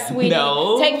worry about it, sweetie.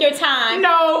 No. Take your time.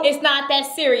 No. It's not that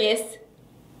serious.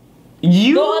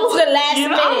 You go on to the last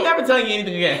minute. I'm never telling you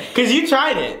anything again. Because you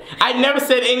tried it. I never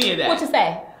said any of that. What you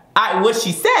say? What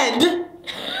she said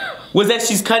was that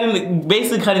she's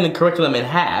basically cutting the curriculum in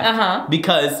half.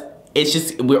 Because it's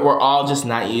just, we're all just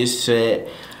not used to it.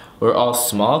 We're all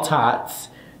small tots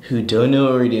who don't know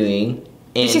what we're doing.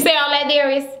 And did she say all that,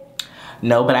 Darius?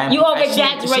 No, but you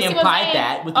over-exaggerate. She implied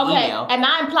that with the email. And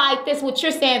I implied this, what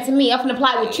you're saying to me. I'm gonna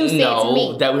imply what you said to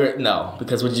me.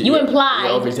 Because what you implied.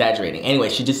 You're over-exaggerating. Anyway,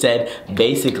 she just said,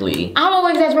 basically. I'm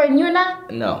over-exaggerating, you're not?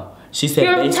 No. She said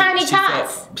you're tiny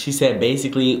tots. She said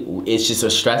basically it's just a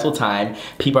stressful time.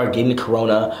 People are getting the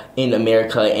corona in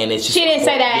America, and it's just. She didn't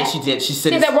say that. Yes, she did. She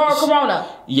said wrong corona.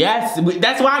 Yes,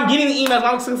 that's why I'm getting the emails.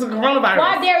 I'm saying coronavirus.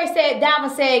 Why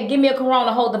Dalvin said, "Give me a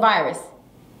corona, hold the virus."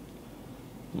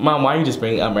 Mom, why are you just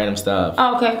bringing up random stuff?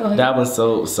 Oh, okay, go ahead. That was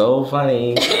so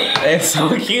funny and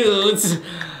so cute.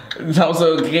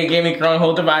 Also, gave me corona,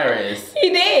 hold the virus.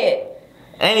 He did.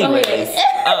 Anyways,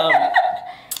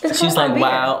 she was like,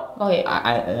 "Wow." Go ahead.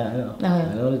 I know.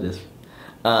 I know what it is.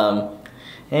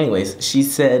 Anyways, she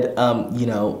said, you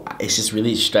know, it's just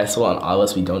really stressful on all of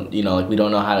us. We don't, you know, like we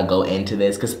don't know how to go into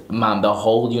this because, Mom, the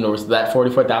whole universe, that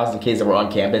 44,000 kids that were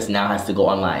on campus now has to go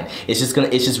online. It's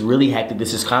just really hectic.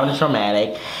 This is kind of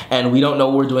traumatic, and we don't know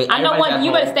what we're doing. I know what.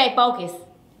 You better stay focused.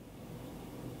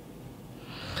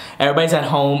 Everybody's at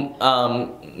home,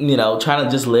 you know, trying to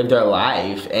just live their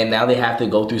life, and now they have to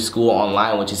go through school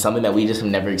online, which is something that we just have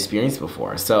never experienced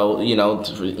before. So, you know,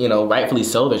 rightfully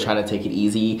so, they're trying to take it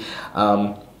easy.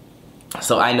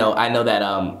 So I know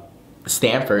that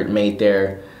Stanford made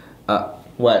their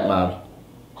what, Mom?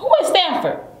 Who is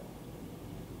Stanford?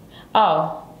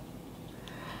 Oh.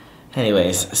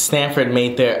 Anyways, Stanford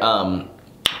made their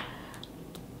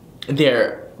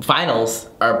finals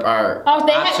are oh,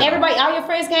 they had everybody, all your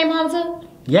friends came home too?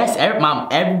 Yes, Mom,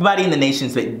 everybody in the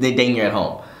nation's they dang near at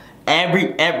home.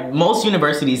 Most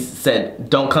universities said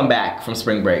don't come back from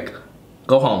spring break.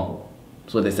 Go home.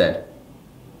 That's what they said.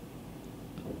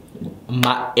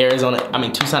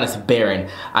 Tucson is barren.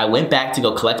 I went back to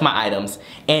go collect my items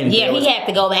and yeah, he had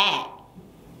to go back.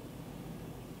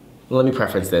 Let me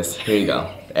preference this. Here you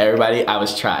go. Everybody, I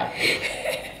was tried.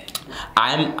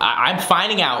 I'm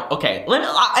finding out. Okay, and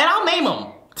I'll name them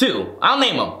too. I'll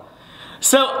name them.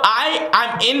 So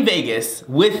I'm in Vegas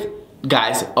with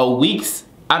guys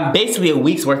I'm basically a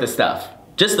week's worth of stuff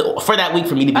just for that week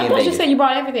for me to be in Vegas. I thought you said you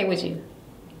brought everything with you.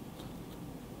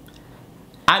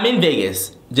 I'm in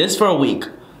Vegas just for a week.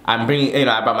 I'm bringing, you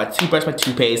know, I brought my toothbrush, my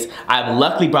toothpaste. I've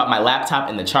luckily brought my laptop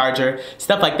and the charger,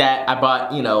 stuff like that. I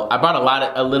brought, you know,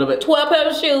 a little bit. 12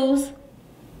 pairs of shoes.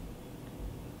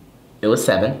 It was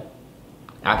 7.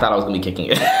 I thought I was gonna be kicking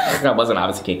it. I wasn't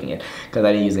obviously kicking it because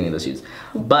I didn't use any of those shoes.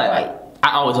 But right.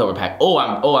 I always overpack.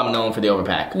 I'm known for the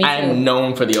overpack. Me too. I'm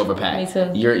known for the overpack. Me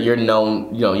too. You're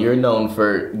known, you know, you're known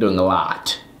for doing a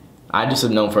lot. I just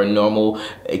am known for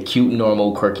a cute,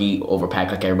 normal, quirky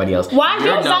overpack like everybody else. Why is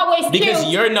yours always cute?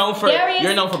 Because you're known for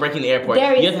breaking the airport.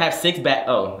 Darius. You have to have 6 bags.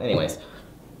 Oh, anyways.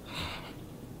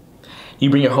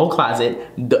 You bring your whole closet,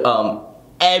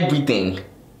 everything.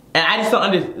 And I just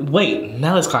don't wait,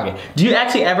 now let's clock it. Do you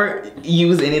actually ever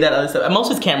use any of that other stuff? Most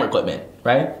of it's camera equipment,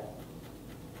 right?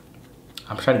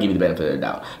 I'm trying to give you the benefit of the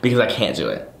doubt because I can't do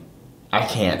it. I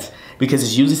can't. Because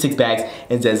it's usually 6 bags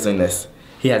and Zed's doing this.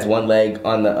 He has one leg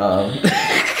on the,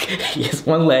 he has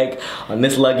one leg on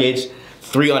this luggage,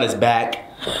 3 on his back.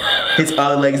 His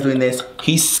other leg's doing this.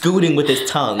 He's scooting with his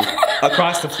tongue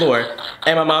across the floor.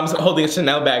 And my mom's holding a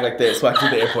Chanel bag like this while I to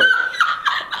the airport.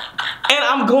 And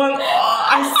I'm going, oh,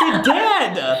 I said,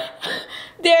 Dad.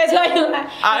 There's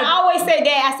I always say,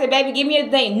 Dad, I said, baby, give me a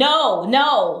thing.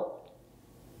 No.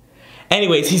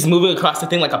 Anyways, he's moving across the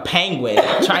thing like a penguin,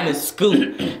 trying to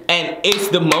scoop. And it's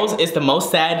the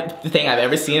most sad thing I've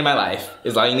ever seen in my life,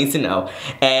 is all you need to know.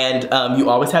 And you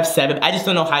always have 7. I just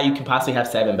don't know how you can possibly have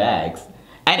 7 bags.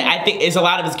 And I think it's a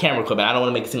lot of his camera equipment. I don't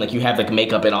want to make it seem like you have like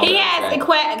makeup and all he that. He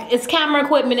has his camera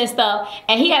equipment and stuff.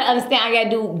 And he got to understand I got to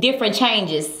do different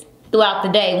changes throughout the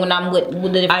day when I'm with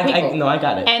the different people. No, I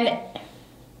got it. And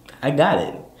I got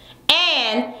it.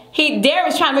 And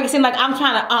Darius trying to make it seem like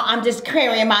I'm just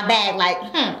carrying my bag like,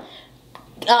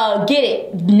 get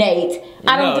it, Nate.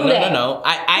 I don't do that. No.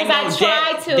 I know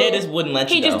Darius wouldn't let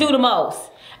you He just do the most.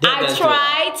 I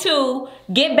try to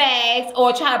get bags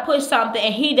or try to push something,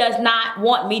 and he does not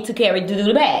want me to do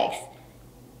the bags.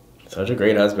 Such a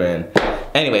great husband.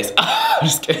 Anyways, I'm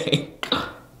just kidding.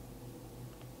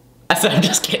 I said, I'm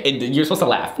just kidding. You're supposed to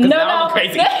laugh. No. Now I'm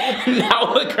crazy.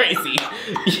 Now I'm crazy.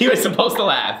 You were supposed to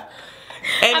laugh.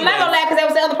 Anyways, I'm not gonna laugh because that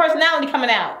was the other personality coming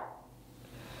out.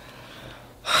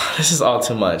 This is all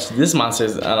too much. This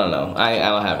monster's, I don't know. I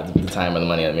don't have the time or the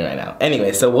money on me right now.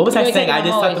 Anyway, so what was I saying? I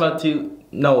just talked about 2.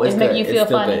 No, it's good. You feel it's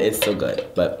still funny. good. It's still good.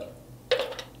 But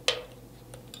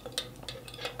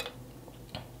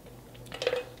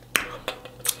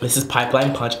this is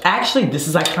Pipeline Punch. Actually, this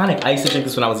is iconic. I used to drink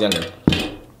this when I was younger.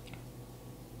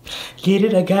 Get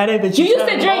it, I got it, but you used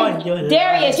to drink,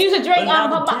 Darius, you used to drink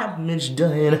damage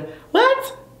done.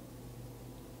 What?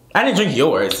 I didn't drink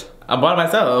yours. I bought it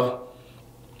myself.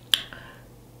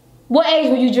 What age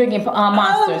were you drinking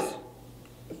Monsters?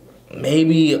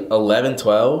 Maybe 11,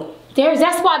 12. Darius,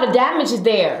 that's why the damage is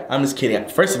there. I'm just kidding.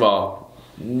 First of all,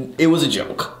 it was a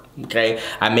joke. Okay?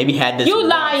 I maybe had this. You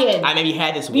lying. I maybe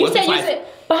had this you once said, or twice. You said,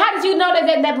 but how did you know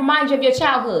that reminds you of your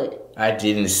childhood? I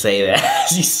didn't say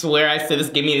that. You swear I said this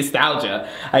gave me nostalgia.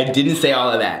 I didn't say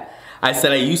all of that. I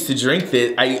said I used to drink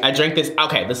this. I drank this.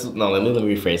 Okay, let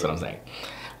me rephrase what I'm saying.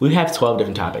 We have 12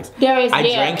 different topics. Darius, I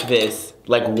drank this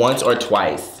like once or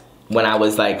twice when I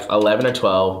was like 11 or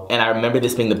 12, and I remember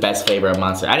this being the best flavor of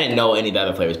Monster. I didn't know any of the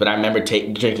other flavors, but I remember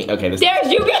drinking. Okay, this.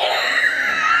 Darius, you get.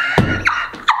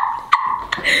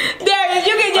 Darius,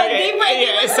 you get your deep breath.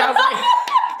 Yeah, it sounds like.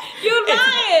 You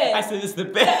lying. I said this is the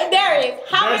best. Darius,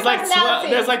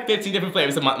 there's like 15 different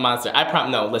flavors of Monster.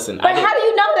 No, listen. But how do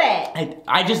you know that?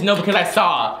 I just know because I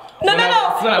saw. No.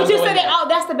 But you said that. Oh,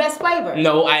 that's the best flavor.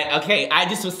 No, I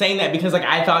just was saying that because like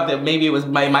I thought that maybe it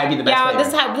might be the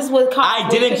best flavor. This was called. I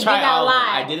didn't try all of them.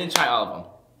 I didn't try all of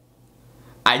them.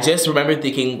 I just remember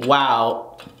thinking,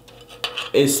 wow,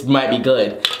 this might be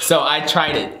good. So I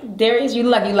tried it. Darius, you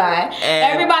lucky lie.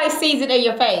 Everybody sees it in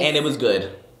your face. And it was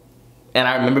good. And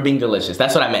I remember being delicious.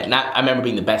 That's what I meant. Not I remember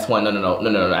being the best one. No. I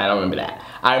don't remember that.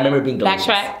 I remember being delicious.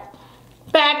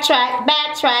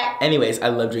 Backtrack. Anyways, I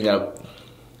love drinking up.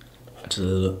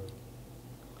 You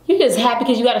just happy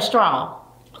because you got a straw.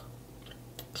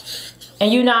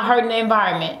 And you're not hurting the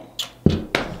environment.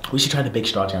 We should try the big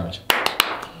straw challenge.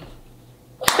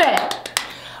 What's that?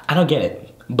 I don't get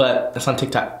it. But that's on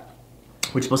TikTok.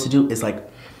 What you're supposed to do is like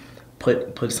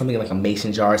put something in like a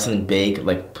mason jar or something big,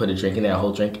 like put a drink in there, a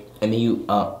whole drink, and then you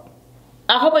I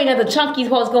hope ain't the chunky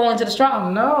supposed to go into the straw.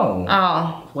 No.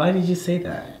 Oh. Why did you say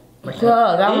that?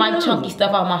 Because I don't like chunky stuff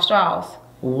out of my straws.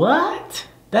 What?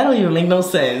 That don't even make no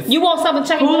sense. You want something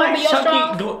chunky Who to likes be your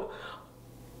straw?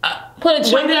 Put a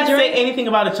chunky When did I drink. say anything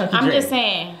about a chunky drink? I'm just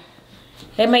saying.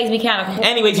 It makes me kind of.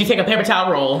 Anyways, you take a paper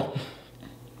towel roll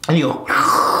and you go.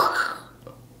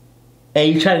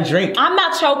 And you try to drink. I'm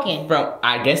not choking. Bro,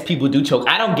 I guess people do choke.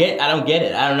 I don't get it. I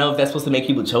don't know if that's supposed to make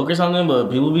people choke or something, but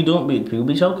people be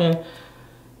choking.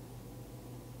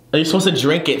 Are you supposed to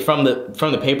drink it from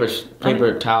the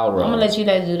paper towel roll? I'm gonna let you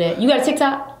guys do that. You got a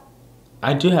TikTok?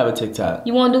 I do have a TikTok.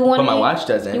 You wanna do one? But my watch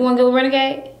doesn't. You wanna go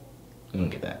Renegade? I don't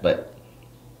get that, but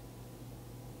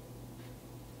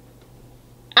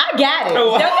I got it.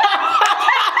 Oh,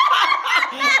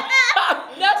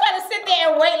 Don't try to sit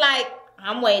there and wait like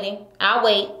I'm waiting. I'll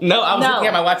wait. No, I was looking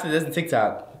at my watch that doesn't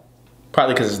TikTok.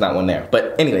 Probably because there's not one there.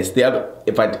 But anyways, the other,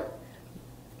 if I,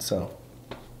 so.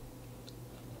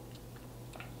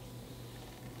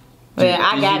 Yeah,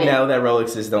 I got it. Did you know that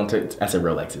Rolexes don't, I said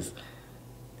Rolexes.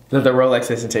 That the Rolex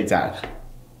isn't TikTok.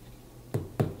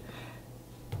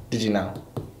 Did you know?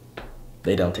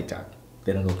 They don't TikTok.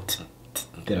 They don't go,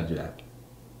 they don't do that.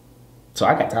 So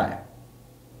I got time.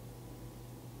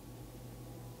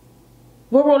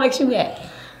 What Rolex you got?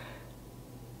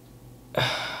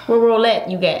 What Roulette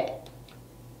you got?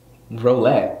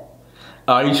 Roulette?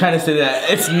 Oh, are you trying to say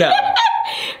that? It's no. I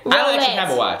don't actually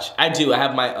have a watch. I do. I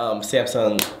have my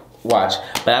Samsung watch,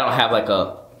 but I don't have like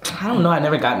a. I don't know. I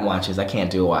never gotten watches. I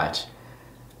can't do a watch.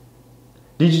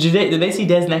 Did they see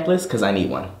Des' necklace? Cause I need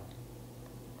one.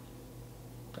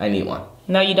 I need one.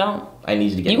 No, you don't. I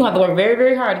need you to get me You gonna have to work very,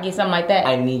 very hard to get something like that.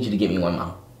 I need you to get me one,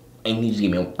 Mom. I need you to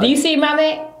get me one. Do you see my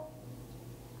neck?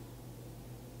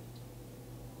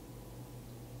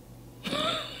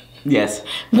 Yes.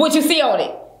 What you see on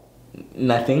it?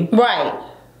 Nothing. Right.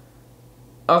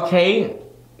 Okay.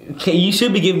 You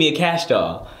should be giving me a cash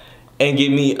doll. And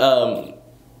give me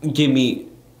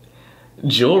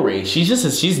jewelry.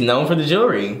 She's known for the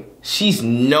jewelry. She's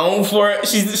known for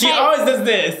she always does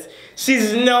this.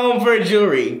 She's known for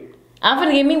jewelry. I'm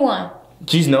gonna give me one.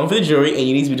 She's known for the jewelry, and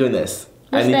you need to be doing this.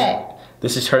 What's that?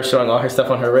 This is her showing all her stuff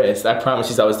on her wrist. I promise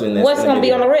she's always doing this. What's gonna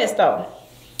be on the wrist though?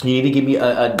 You need to give me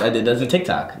a it doesn't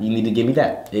TikTok. You need to give me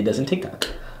that. It doesn't TikTok.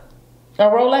 A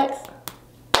Rolex?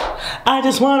 I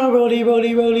just want a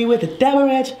rollie with a dabber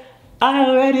edge. I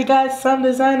already got some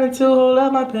designer to hold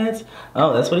up my pants.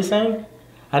 Oh, that's what he's saying?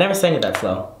 I never sang it that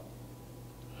slow.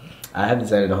 I have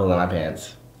designer to hold up my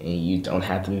pants. And you don't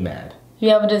have to be mad. You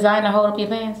have a designer to hold up your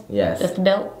pants? Yes. That's the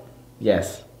belt?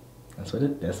 Yes. That's what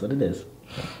it is. You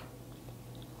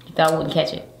thought I wouldn't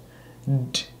catch it.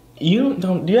 Do you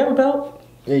have a belt?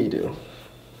 Yeah, you do.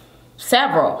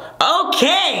 Several.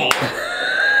 Okay!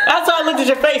 That's why I looked at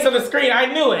your face on the screen. I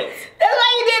knew it. That's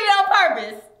why you did it on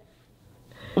purpose.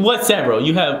 What several?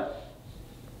 You have...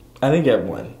 I think you have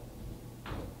one.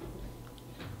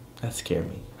 That scared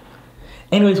me.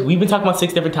 Anyways, we've been talking about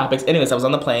 6 different topics. Anyways, I was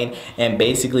on the plane, and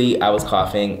basically I was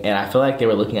coughing, and I feel like they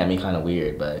were looking at me kind of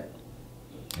weird, but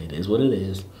it is what it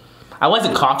is. I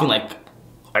wasn't coughing like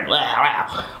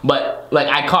but like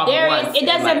I coughed once. It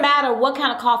doesn't matter what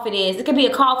kind of cough it is. It could be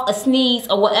a cough, a sneeze,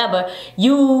 or whatever.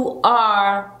 You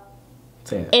are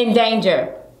in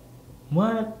danger.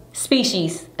 What?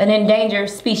 Species. An endangered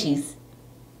species.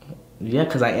 Yeah,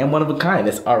 because I am one of a kind.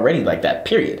 It's already like that,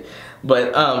 period.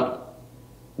 But,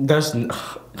 there's...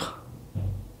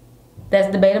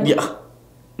 That's debatable? Yeah.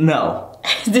 No.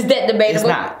 Is that debatable? It's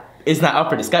not. It's not up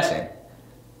for discussion.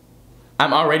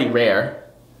 I'm already rare.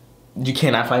 You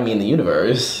cannot find me in the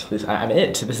universe. I'm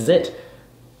it. This is it.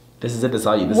 This is it. That's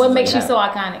all you. What makes you so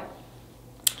iconic?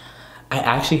 I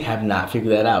actually have not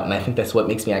figured that out, and I think that's what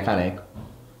makes me iconic.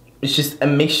 It's just a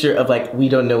mixture of like we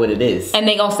don't know what it is. And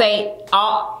they gonna say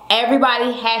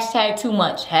everybody hashtag too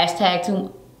much. Hashtag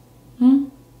too.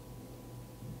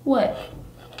 What?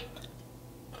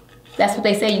 That's what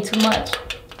they say. You too much.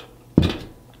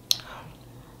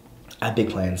 I have big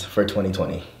plans for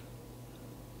 2020.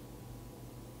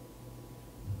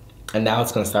 And now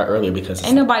it's gonna start earlier because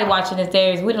ain't nobody watching this,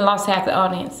 Darius. We done lost half the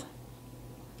audience.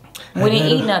 We didn't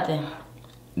eat nothing.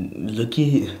 Look at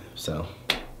you. So.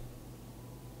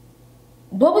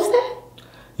 What was that?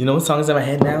 You know what song is in my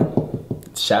head now?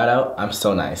 Shout out. I'm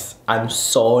so nice. I'm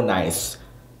so nice.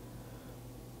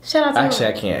 Shout out to Actually,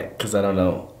 I can't because I don't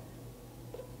know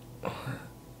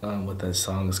what that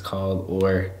song is called,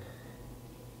 or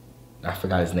I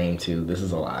forgot his name too. This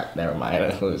is a lot. Never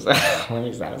mind. Let me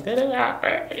stop.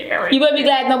 You better be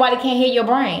glad nobody can't hear your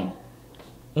brain.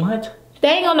 What? They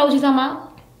ain't gonna know what you're talking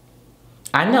about.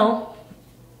 I know.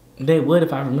 They would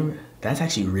if I remember. That's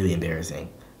actually really embarrassing.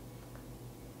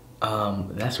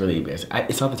 That's really embarrassing.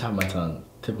 It's off the top of my tongue.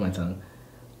 Tip of my tongue.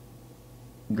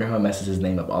 Grandma messes his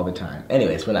name up all the time.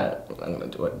 Anyways, I'm gonna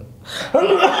do it.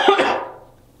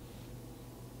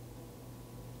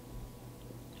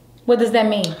 What does that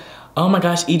mean? Oh my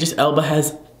gosh, Idris Elba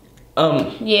has,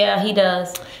 yeah, he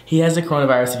does. He has the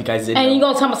coronavirus, if you guys didn't know. And you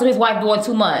gonna tell me his wife doing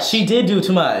too much? She did do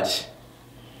too much.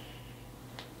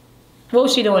 What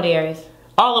was she doing, Darius?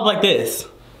 All up like this.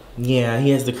 Yeah,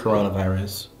 he has the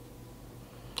coronavirus.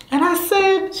 And I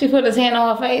said... She put his hand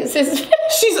on her face.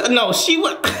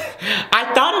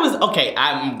 I thought it was, okay,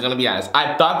 I'm gonna be honest.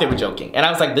 I thought they were joking. And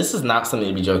I was like, this is not something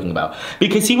to be joking about.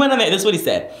 Because he went on there, this is what he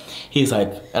said. He's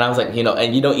like, and I was like, you know,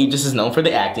 and you know, Idris is known for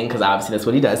the acting, because obviously that's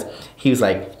what he does. He was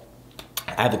like,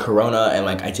 I had the corona and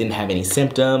like I didn't have any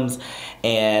symptoms.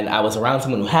 And I was around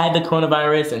someone who had the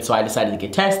coronavirus, and so I decided to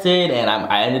get tested, and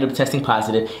I ended up testing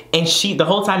positive. And the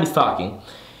whole time he's talking,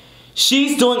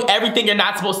 she's doing everything you're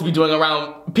not supposed to be doing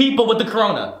around people with the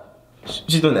corona.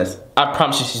 She's doing this. I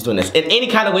promise you she's doing this. In any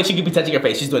kind of way she could be touching your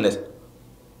face, she's doing this.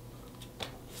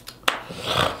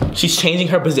 She's changing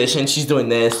her position. She's doing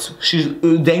this.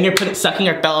 Then you're sucking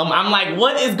her thumb. I'm like,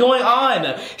 what is going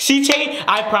on? She changed.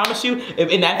 I promise you, if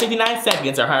in that 59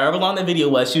 seconds or however long the video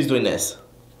was, she was doing this.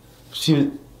 She was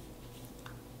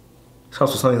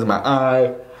something's in my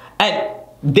eye. And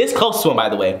this close to him, by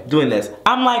the way, doing this.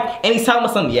 I'm like, and he's telling me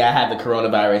something, yeah, I had the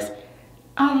coronavirus.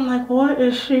 I'm like, what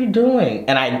is she doing?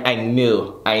 And I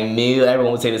knew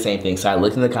everyone would say the same thing. So I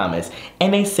looked in the comments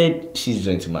and they said she's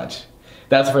doing too much.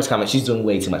 That was the first comment. She's doing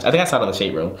way too much. I think I saw it on the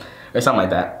Shade Room or something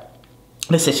like that.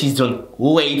 They said she's doing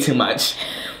way too much.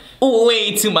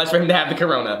 Way too much for him to have the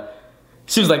corona.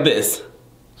 She was like this.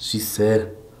 She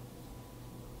said.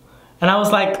 And I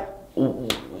was like.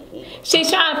 She's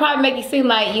trying to probably make it seem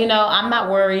like, you know, I'm not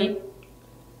worried.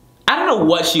 I don't know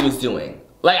what she was doing.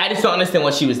 Like, I just don't understand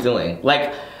what she was doing.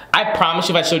 Like, I promise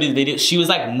you if I showed you the video, she was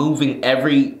like moving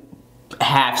every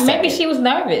half second. Maybe she was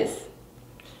nervous.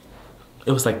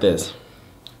 It was like this.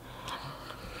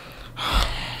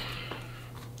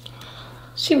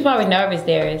 She was probably nervous,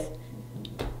 Darius.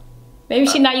 Maybe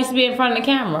she's not used to being in front of the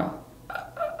camera.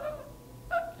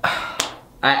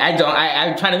 I'm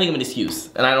trying to think of an excuse,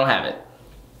 and I don't have it.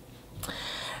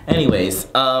 Anyways,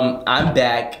 I'm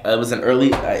back. It was an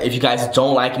early, if you guys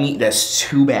don't like me, that's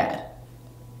too bad.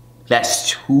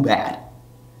 That's too bad.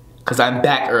 Because I'm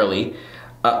back early.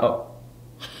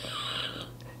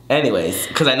 Anyways,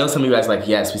 because I know some of you guys are like,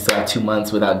 yes, we still have 2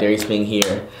 months without Darius being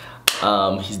here.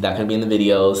 He's not going to be in the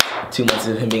videos. 2 months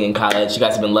of him being in college. You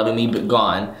guys have been loving me, but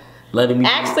gone. Loving me.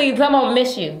 Actually, some of them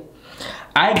miss you.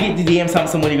 I get the DM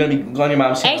something when you're going to be going to your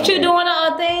mom's show. Ain't you doing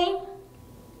a thing?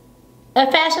 A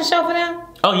fashion show for them?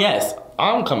 Oh, yes.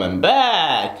 I'm coming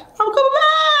back. I'm coming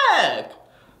back.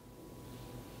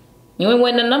 You ain't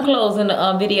wearing none of them clothes in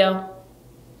the video.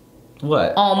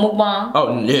 What? On mukbang.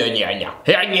 Oh, no.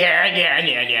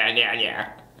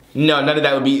 No, none of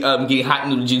that would be getting hot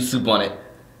noodle juice soup on it.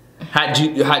 Hot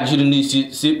noodle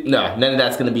juice soup. No, none of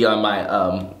that's going to be on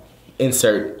my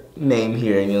insert name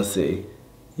here, and you'll see.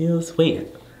 Wait.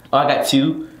 Oh, I got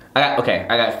 2. I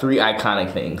got 3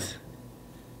 iconic things.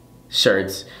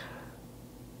 Shirts.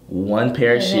 1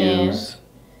 pair of shoes.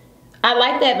 I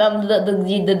like that.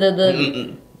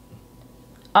 The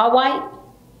all white,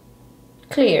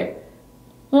 clear,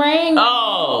 rain.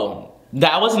 Oh,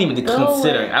 that I wasn't even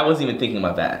considering. I wasn't even thinking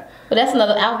about that. But that's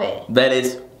another outfit. That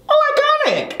is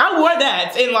iconic. I wore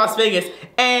that in Las Vegas,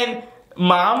 and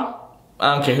Mom,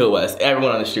 I don't care who it was.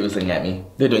 Everyone on the street was looking at me.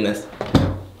 They're doing this.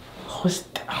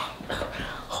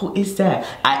 Who is that?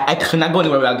 I could not go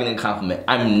anywhere without getting a compliment.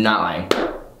 I'm not lying.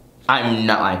 I'm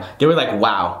not lying. They were like,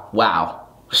 wow,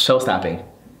 show stopping.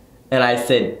 And I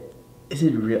said, is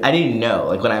it real? I didn't know.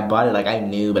 Like when I bought it, like I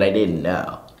knew, but I didn't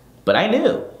know. But I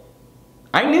knew.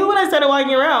 I knew when I started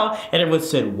walking around, and everyone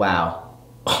said, wow,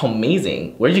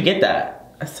 amazing. Where'd you get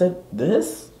that? I said,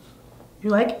 this? You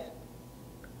like it?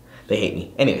 They hate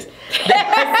me. Anyways.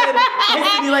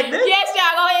 I said, you like this? Yes,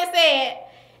 y'all, go ahead and say it.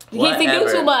 He do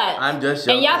too much. I'm just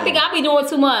joking. And y'all think I be doing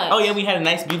too much. Oh yeah, we had a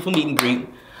nice, beautiful meet and greet.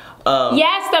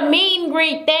 Yes, the meet and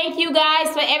greet. Thank you guys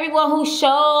for everyone who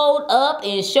showed up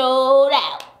and showed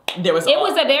out. It was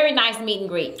a very nice meet and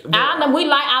greet.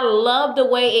 I love the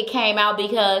way it came out,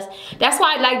 because that's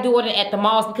why I like doing it at the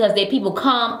malls, because people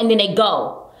come and then they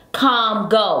go. Come,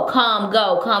 go, come,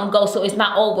 go, come, go. So it's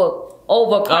not overcrowded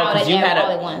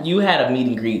all at once. You had a meet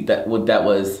and greet that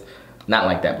was not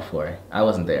like that before. I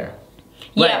wasn't there.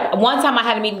 Yeah, one time I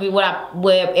had a meet and greet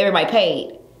where everybody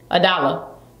paid $1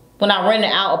 when I rented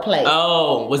out a place.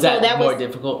 Oh, was that more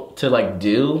difficult to like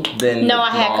do than? No, I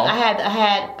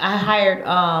hired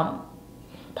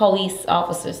police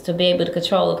officers to be able to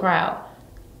control the crowd.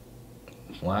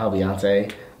 Wow,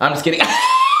 Beyonce. I'm just kidding.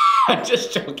 I'm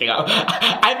just joking.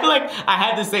 I feel like I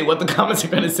had to say what the comments are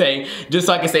gonna say just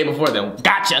so I can say before them.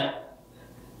 Gotcha.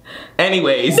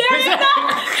 Anyways. He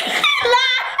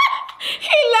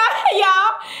lied,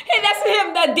 y'all. And that's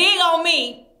him, the dig on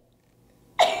me.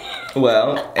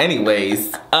 Well,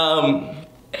 anyways, I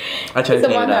tried to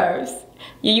clean it up.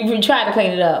 You tried to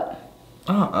clean it up.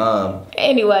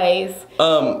 Anyways.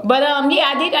 But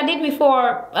yeah, I did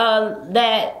before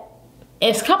that.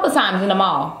 It's a couple of times in the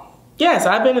mall. Yes,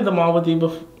 I've been to the mall with you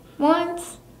before.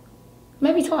 Once,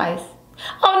 maybe twice.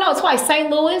 Oh no, twice. St.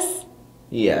 Louis.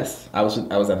 Yes, I was at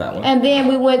that one. And then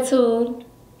we went to.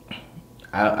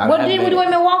 What did we do in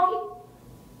Milwaukee?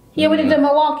 Yeah, we did in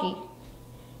Milwaukee.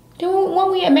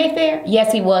 Weren't we at Mayfair?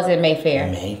 Yes, he was at Mayfair.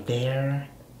 Mayfair?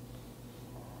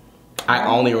 I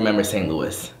only remember St.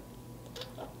 Louis.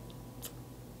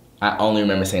 I only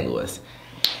remember St. Louis.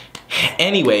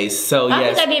 Anyways, so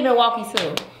yes. I think I did Milwaukee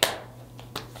too.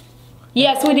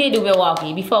 Yes, we did do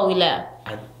Milwaukee before we left.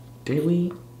 Did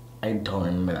we? I don't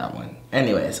remember that one.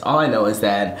 Anyways, all I know is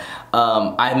that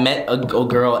I met a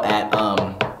girl at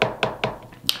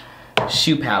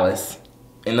Shoe Palace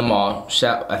in the mall.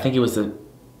 I think it was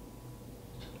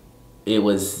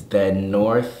the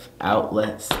North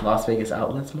Outlets, Las Vegas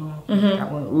Outlets Mall. That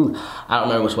one. Ooh, I don't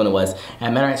remember which one it was. And I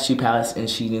met her at Shoe Palace, and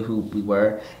she knew who we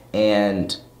were.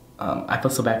 And I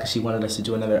felt so bad because she wanted us to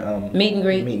do another meet and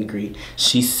greet. Meet and greet.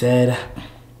 She said,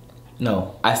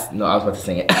 no, I was about to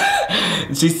sing it.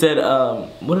 She said,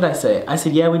 what did I say? I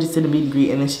said, yeah, we just did a meet and greet.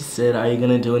 And then she said, are you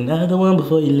gonna do another one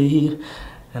before you leave?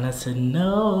 And I said,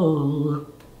 no.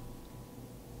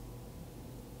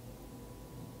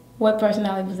 What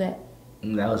personality was that?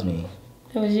 That was me.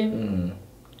 That was you? Mm.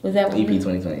 Was that what EP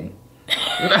 2020.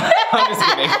 I'm just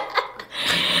kidding.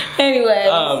 Anyway.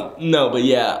 No, but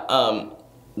yeah,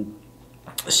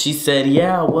 she said,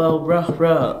 yeah, well,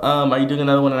 are you doing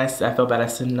another one? And I felt bad. I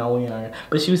said, no, we aren't.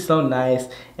 But she was so nice,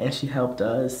 and she helped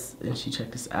us, and she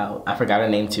checked us out. I forgot her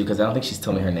name, too, because I don't think she's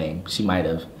told me her name. She might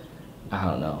have. I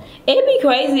don't know. It'd be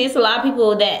crazy. It's a lot of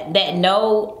people that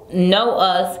know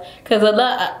us, because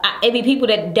it'd be people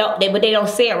that don't, but they don't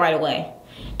say it right away.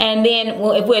 And then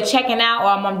if we're checking out or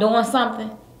I'm doing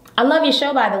something, I love your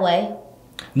show, by the way.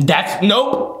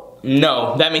 Nope.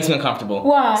 No, that makes me uncomfortable.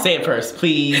 Why? Say it first,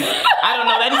 please. I don't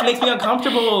know. That just makes me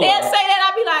uncomfortable. They'll say that.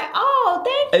 I'll be like, oh,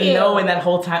 thank you. No, and that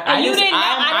whole time, and I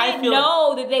didn't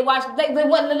know that they watched. They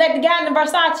wouldn't let the guy in the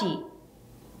Versace.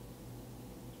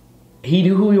 He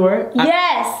knew who we were.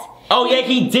 Yes. Oh yeah,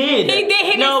 he did. He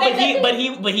did.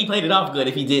 But he played it off good.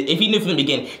 If he knew from the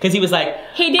beginning, because he was like,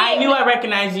 he did. I knew I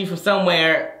recognized you from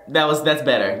somewhere. That's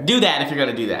better. Do that if you're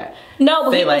gonna do that. No,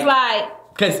 but he was like,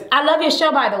 because I love your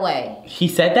show, by the way. He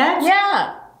said that?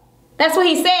 Yeah. That's what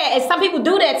he said. And some people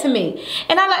do that to me.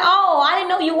 And I'm like, oh, I didn't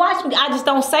know you watched me. I just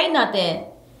don't say nothing.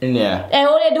 Yeah. And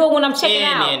or they do it when I'm checking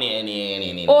out.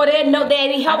 Or they know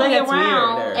they help me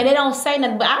around and they don't say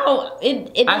nothing. But I don't.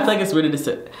 I feel like it's weird to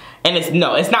say. And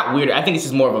it's not weird. I think it's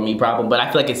just more of a me problem. But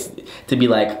I feel like it's to be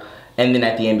like, and then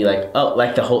at the end be like, oh,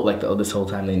 this whole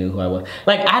time they knew who I was.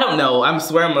 Like, I don't know. I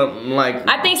swear I'm like.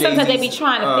 I think sometimes they be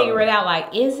trying to figure it out.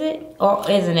 Like, is it or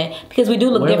isn't it? Because we do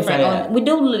look different. We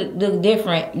do look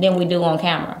different than we do on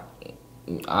camera.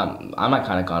 I'm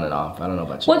iconic on and off. I don't know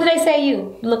about you. What do they say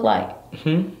you look like?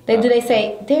 Do they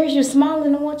say, Darius, you're smaller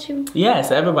than what you?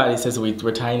 Yes, everybody says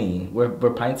we're tiny.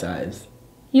 We're pint sized.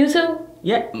 You too?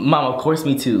 Yeah, Mom, of course,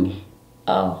 me too.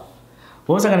 Oh.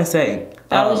 What was I gonna say?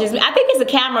 I think it's the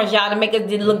cameras, y'all, to make us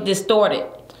look distorted.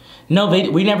 No,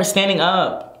 we never standing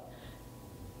up.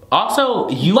 Also,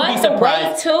 you will be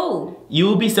surprised too. You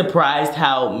will be surprised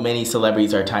how many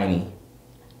celebrities are tiny.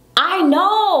 I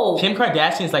know. Kim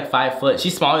Kardashian is like 5 foot.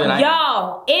 She's smaller than I am.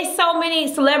 Yo, it's so many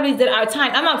celebrities that are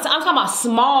tiny. I'm talking about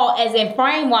small as in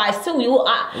frame wise too.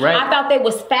 Right. I thought they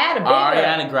was fat or bigger.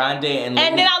 Ariana Grande and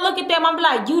then I look at them, I'm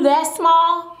like, you that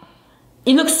small?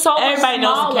 You look so much Everybody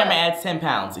knows smaller. the camera adds 10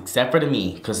 pounds, except for to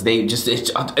me, because the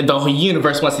whole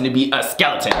universe wants me to be a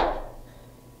skeleton.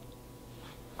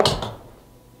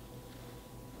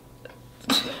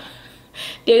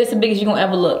 Dude, it's the biggest you're gonna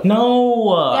ever look.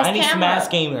 No, I need some mass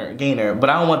gainer, but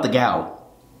I don't want the gout.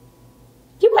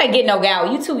 You ain't get no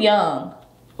gout. You too young.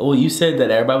 Oh, you said that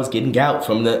everybody was getting gout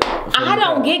from the. I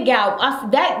don't get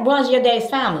gout. That runs your dad's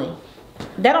family.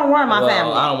 That don't run my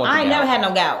family. I don't want the I ain't gout. never had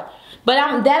no gout.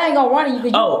 But that ain't gonna run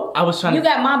you. I was trying. You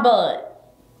got my blood.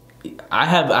 I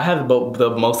have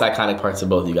the most iconic parts of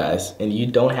both you guys, and you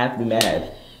don't have to be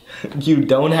mad. You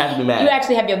don't have to be mad. You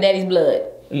actually have your daddy's blood.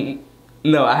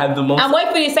 No, I have the most. I'm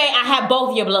waiting for you to say I have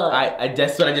both your blood.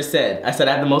 That's what I just said. I said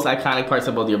I have the most iconic parts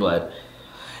of both your blood.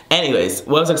 Anyways,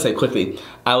 what was I gonna say quickly?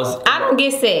 I don't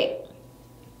get sick.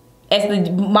 It's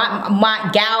my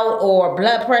gout or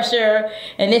blood pressure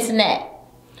and this and that.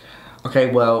 Okay,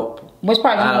 well. Which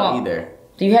part do you want? I don't either.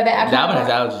 Do you have that? That one has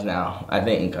allergies now. I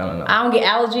think. I don't know. I don't get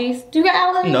allergies. Do you get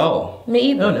allergies? No.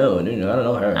 Me either. No. I don't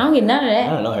know her. I don't get none of that.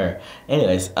 I don't know her.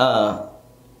 Anyways,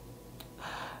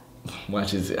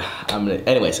 watch this.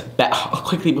 Anyways, back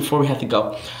quickly before we have to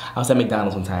go. I was at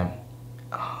McDonald's one time.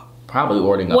 Probably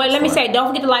ordering up. Well, let me say, don't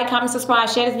forget to like, comment, subscribe,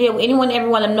 share this video with anyone,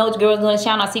 everyone. Let them know it's girls doing the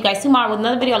channel. I'll see you guys tomorrow with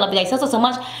another video. I love you guys so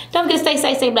much. Don't forget to stay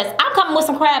safe, stay blessed. I'm coming with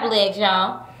some crab legs,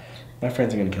 y'all. My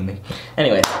friends are gonna kill me.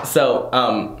 Anyway,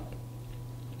 so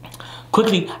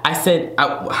quickly, I said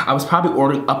I was probably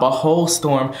ordering up a whole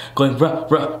storm, going ruh.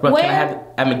 Can I have it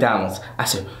at McDonald's? I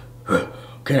said,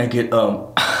 can I get I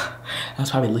was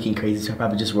probably looking crazy, so I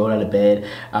probably just rolled out of bed.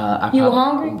 You were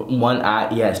hungry? One eye,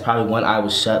 yes, probably one eye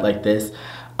was shut like this.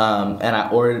 And I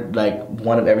ordered like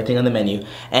one of everything on the menu,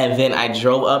 and then I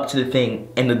drove up to the thing,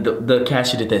 and the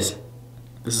cashier did this.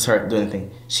 This is her doing the thing.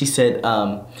 She said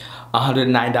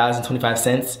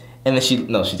 $109.25, and then she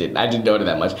didn't. I didn't order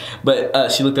that much,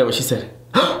 but she looked over. She said,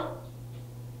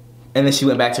 and then she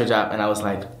went back to her job, and I was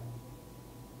like,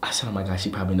 I said, oh my gosh, she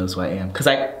probably knows who I am, because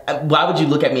why would you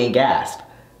look at me and gasp?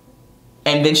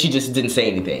 And then she just didn't say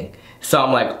anything. So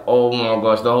I'm like, oh my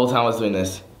gosh, the whole time I was doing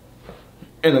this.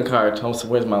 In the car, Tom said,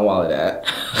 where's my wallet at?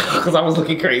 Because I was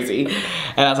looking crazy.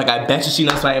 And I was like, I bet you she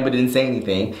knows who I am, but didn't say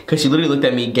anything. Because she literally looked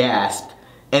at me, gasped,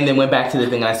 and then went back to the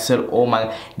thing, and I said, oh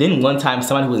my. Then one time,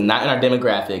 somebody who was not in our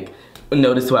demographic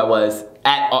noticed who I was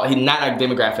at all. He not our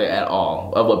demographic at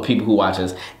all of what people who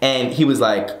watches. And he was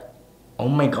like, oh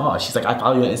my gosh. She's like, I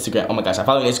follow you on Instagram. Oh my gosh, I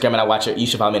follow you on Instagram and I watch it. You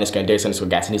should follow me on Instagram,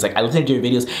 Darius_Gas. And he's like, I listen to your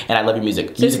videos and I love your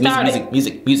music.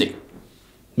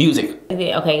 Music.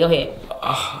 Yeah, okay, go ahead.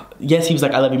 Yes, he was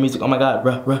like, I love your music. Oh my God,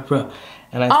 bruh.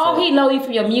 And I said, he know you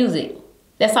from your music.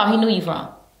 That's all he knew you from.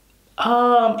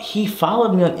 He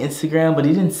followed me on Instagram, but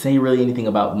he didn't say really anything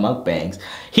about mukbangs.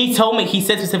 He told me, he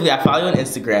said specifically, I follow you on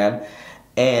Instagram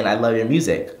and I love your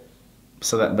music.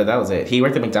 But that was it. He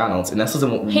worked at McDonald's, and this was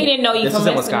in He didn't know you from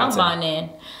Wisconsin. then.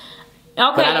 Okay.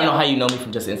 But I don't know how you know me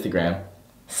from just Instagram.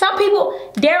 Some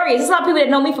people, Darius, some people that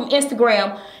know me from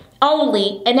Instagram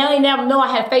only, and now they never know I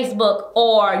had Facebook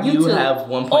or YouTube. You have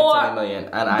 1.7 million,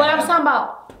 and but I'm talking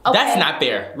about. Okay. That's not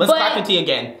fair. Let's clock it to you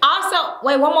again. Also,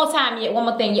 wait, one more time, one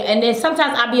more thing. And then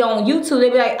sometimes I be on YouTube. They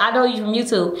be like, I know you from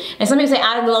YouTube, and some people say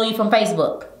I know you from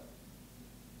Facebook.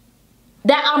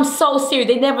 That I'm so serious.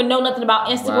 They never know nothing about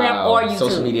Instagram or YouTube.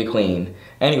 Social media queen.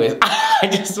 Anyways, I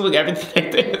just look everything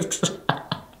like this.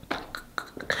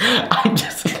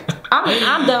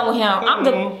 I'm done with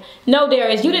him. No,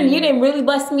 Darius, you didn't really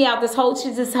bust me out this whole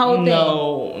thing.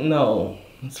 No,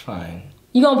 it's fine.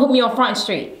 You gonna put me on Front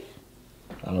Street?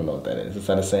 I don't know what that is. Is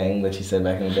that a saying that you said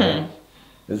back in the day?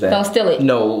 Is that? Don't steal it.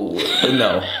 No,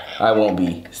 I won't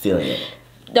be stealing it.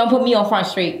 Don't put me on Front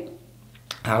Street.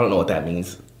 I don't know what that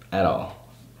means at all.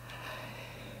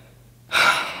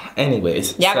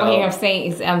 Anyways, y'all gonna hear him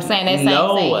saying that same thing.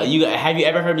 No, have you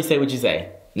ever heard me say what you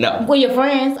say? No. With your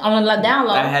friends on the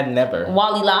download. I had never.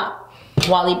 Wally Pop.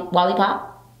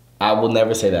 I will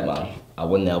never say that, Mom. I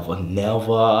will never.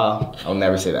 I'll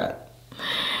never say that.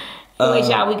 Wait,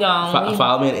 y'all, we gone.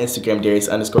 Follow me on Instagram,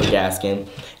 Darius_Gaskin,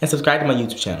 and subscribe to my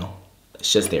YouTube channel.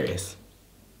 It's just Darius.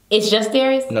 It's just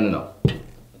Darius? No.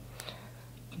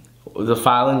 The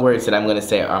following words that I'm going to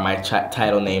say are my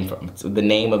title name, the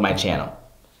name of my channel.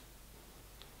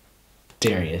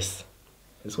 Darius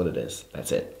is what it is.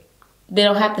 That's it. They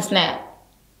don't have to snap.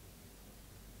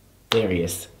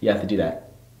 Darius. You have to do that.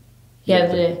 You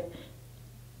have to.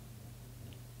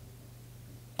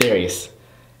 Darius.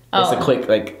 It's a quick,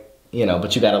 but you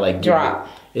gotta drop.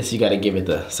 You gotta give it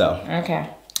the okay.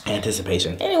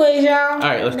 Anticipation. Anyways, y'all. All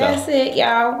right, let's go. That's it,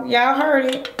 y'all. Y'all heard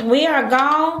it. We are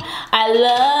gone. I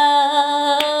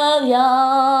love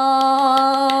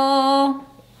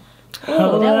y'all. Ooh,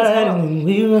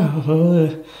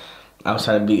 that was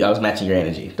hard. I was matching your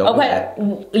energy. Don't do that.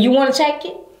 You want to check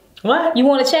it? What? You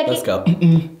want to check it? Let's go.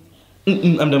 I'm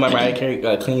doing my Mariah Carey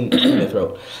clean the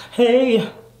throat. Hey.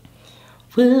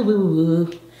 Woo woo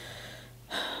woo.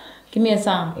 Give me a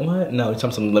song. What? No,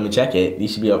 some let me check it. You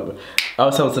should be up. I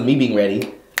was telling some me being ready.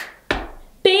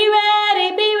 Be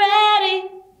ready, be ready.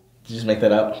 Did you just make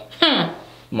that up?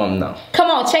 Mom, no.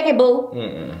 Come on, check it, boo.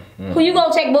 Who you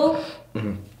gonna check, boo?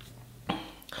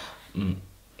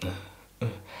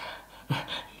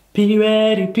 Be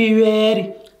ready, be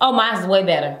ready. Oh, mine's way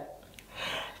better.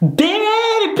 Be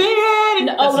ready, be ready.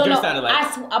 No, That's what no. yours sounded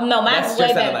like. No, mine's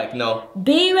way better. Like, no.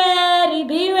 Be ready,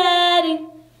 be ready.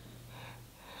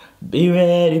 Be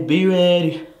ready, be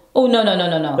ready. Oh, no.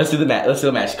 Let's do the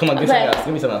match. Come on, give something else.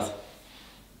 Give me something else.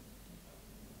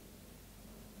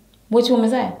 Which one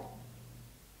was that?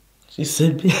 She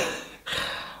said,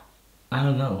 I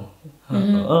don't know.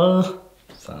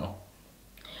 So.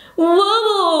 Woo, woo,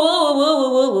 woo,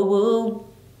 woo, woo, woo, woo.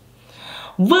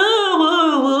 Woo,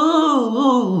 woo, woo,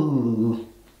 woo.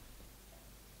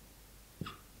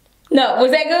 No,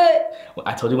 was that good? Well,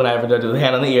 I told you when I ever do the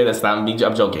hand on the ear, that's not,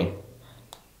 I'm joking.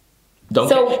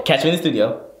 Catch me in the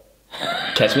studio.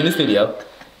 Catch me in the studio.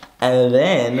 And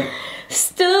then.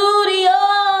 Studio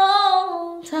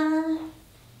time.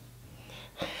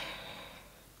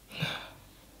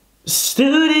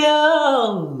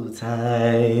 Studio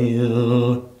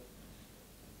time.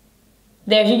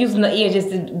 There's you using the ear, just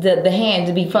the hand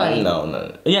to be funny.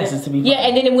 No. Yes, it's to be funny. Yeah,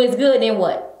 and then when it's good, then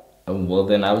what? Well,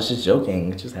 then I was just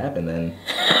joking. It just happened then.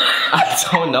 I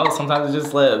don't know. Sometimes it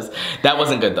just slips. That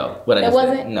wasn't good though. That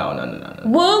wasn't? No.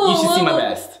 Woo, you should see my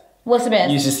best. What's the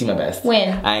best? You should see my best.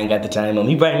 When? I ain't got the time on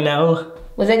me right now.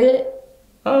 Was that good?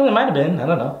 Oh, it might have been. I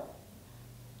don't know.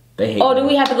 They hate me. Do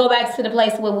we have to go back to the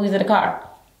place where we was in the car?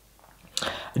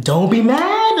 Don't be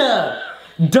mad.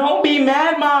 Don't be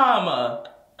mad, Mama.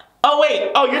 Oh,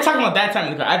 wait. Oh, you're talking about that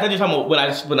time in the car. I thought you were talking about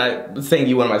when I sang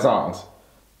you one of my songs.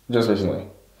 Just recently.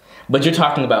 But you're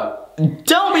talking about,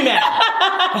 don't be mad.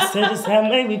 I said this that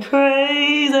made me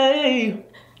crazy.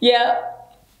 Yeah.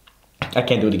 I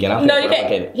can't do it again. No, you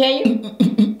can't. Can you?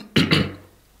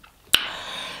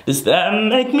 This that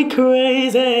make me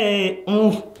crazy.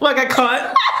 Well, I got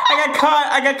caught.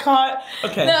 I got caught.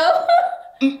 Okay. No.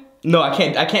 No, I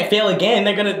can't. I can't fail again.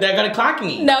 They're gonna clock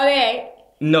me. No, they ain't.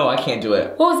 No, I can't do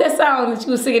it. What was that song that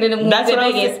you was singing in the movie in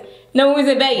Vegas? No, we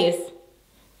was in Vegas.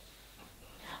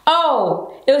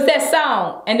 Oh, it was that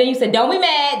song. And then you said, don't be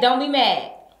mad, don't be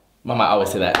mad. Mama always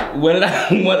say that.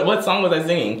 What song was I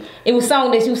singing? It was a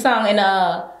song that you sung in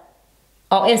on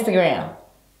Instagram.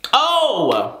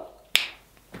 Oh!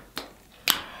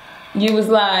 You was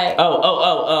like...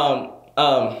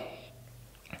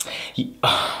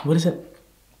 what is it?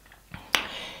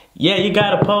 Yeah, you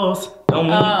got a post. Don't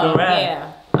mean you can rap. Yeah.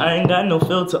 I ain't got no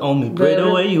filter on me, pretty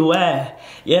where you at.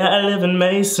 Yeah, I live in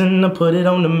Mason, I put it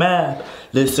on the map.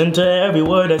 Listen to every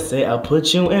word I say, I'll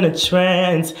put you in a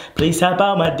trance. Please hop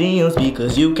out my DMs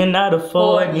because you cannot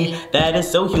afford me. That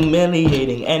is so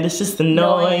humiliating and it's just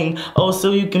annoying. Oh,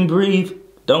 so you can breathe,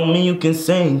 don't mean you can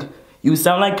sing. You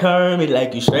sound like Kermit,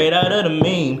 like you straight out of the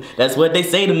meme. That's what they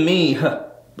say to me,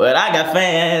 But I got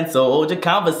fans, so hold your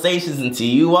conversations until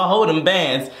you are holding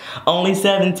bands. Only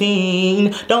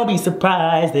 17, don't be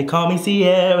surprised. They call me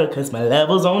Sierra, cause my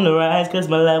level's on the rise, cause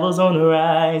my level's on the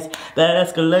rise. That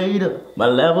escalator, my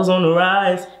level's on the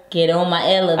rise. Get on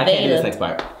my elevator. I can't do this next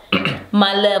part.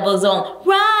 My level's on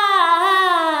rise.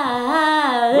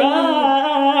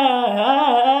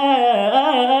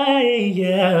 Rise,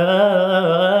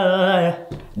 yeah.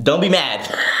 Don't be mad.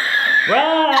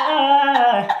 Rise.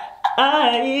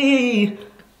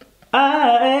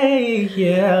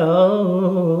 Yeah.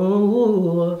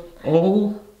 Oh.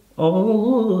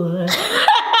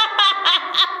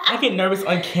 I get nervous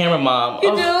on camera, Mom.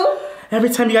 You do? Every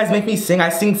time you guys make me sing, I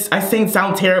sing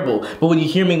sound terrible. But when you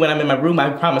hear me when I'm in my room, I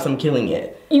promise I'm killing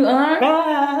it. You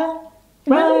are?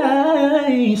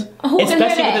 Rise.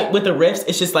 Especially with the riffs,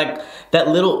 it's just like that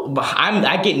little.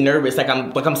 I get nervous, like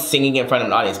I'm singing in front of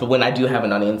an audience. But when I do have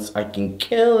an audience, I can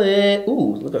kill it.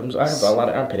 Ooh, look, I have a lot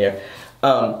of armpit hair.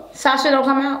 Sasha don't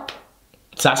come out.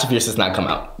 Sasha Fierce does not come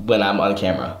out when I'm on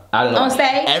camera. I don't know. On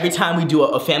stage? Every time we do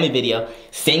a family video,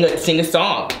 sing a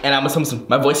song, and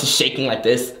my voice is shaking like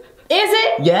this. Is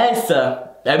it? Yes.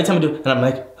 Every time I do, and I'm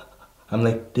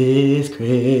like this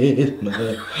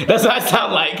Christmas. That's what I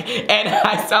sound like, and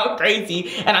I sound crazy,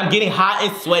 and I'm getting hot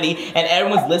and sweaty, and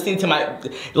everyone's listening to my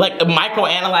micro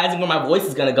analyzing where my voice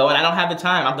is gonna go, and I don't have the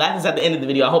time. I'm glad it's at the end of the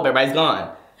video. I hope everybody's gone.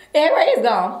 Everybody's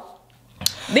gone.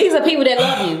 These are people that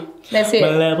love you. That's it. My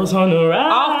levels on the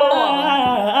rise. All four of them.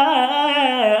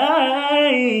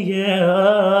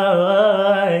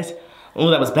 Yes. Oh,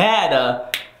 that was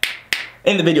bad.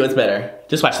 In the video, it's better.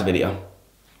 Just watch the video.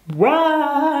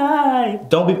 Right.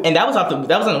 Don't be. And that was on the whim.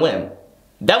 That was on the whim.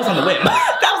 That was on the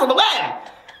whim.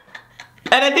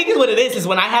 And I think what it is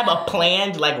when I have a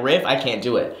planned riff, I can't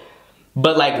do it.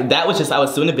 But that was just I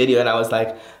was doing a video and I was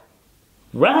like,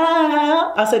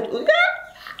 right. I said,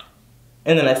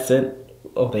 and then I said,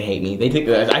 oh, they hate me. They think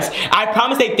that I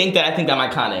promise they think that I think I'm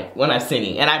iconic when I'm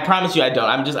singing. And I promise you I don't.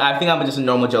 I think I'm just a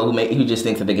normal Joe who just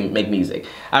thinks that they can make music.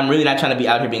 I'm really not trying to be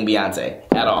out here being Beyonce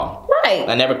at all. Right.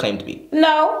 I never claimed to be.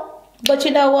 No. But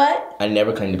you know what? I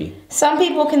never claimed to be. Some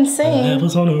people can sing.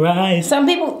 Levels on the rise. Some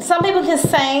people can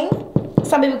sing.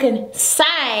 Some people can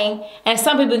sing. And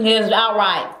some people can just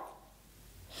outright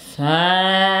sing.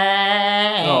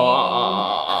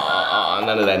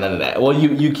 None of that. Well,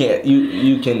 you can't.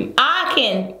 You can. I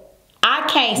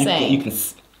can't sing. You can.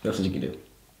 That's what you can do.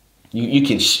 You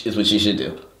can. Is what you should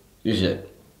do. You should.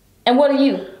 And what are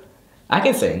you? I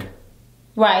can sing.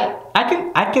 Right. I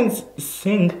can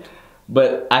sing,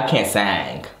 but I can't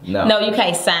sing. No. No, you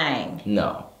can't sing.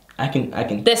 No. I can.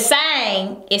 The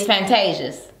sing is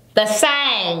Fantasia's. The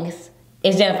sings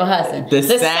is Jennifer Hudson. The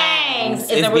sings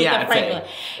is Aretha Franklin.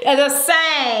 And the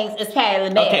sings is Patti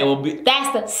LaBelle. Okay, well,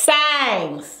 that's the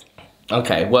sings.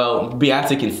 Okay, well,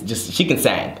 Beyonce she can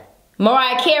sing.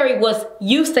 Mariah Carey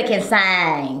used to can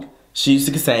sing. She used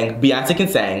to can sing. Beyonce can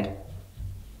sing.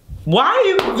 Why are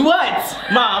you, what,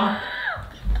 Mom?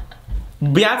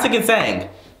 Beyonce can sing.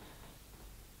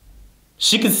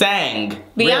 She can sing.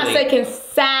 Beyonce really. can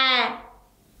sing.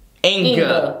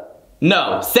 Inga.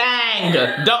 No, sang.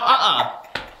 Don't,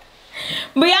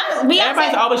 Beyonce.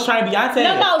 Everybody's always trying Beyonce.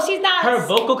 No, she's not. Her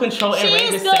vocal control and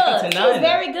range is second to none. She's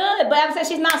very good, but I'm saying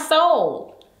she's not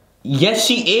soul. Yes,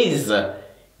 she is.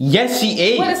 Yes, she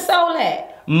is. Where is soul at?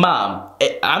 Mom,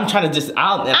 I'm trying to just.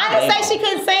 I didn't say she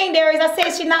couldn't sing, Darius. I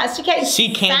said she can't.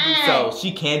 She can do soul.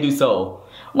 She can do soul.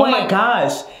 What? Oh my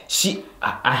gosh,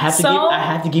 I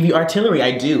have to give you artillery.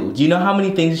 I do. Do you know how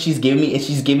many things she's given me? And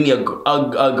she's giving me a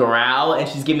growl, and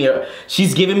she's giving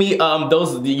me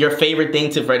those your favorite thing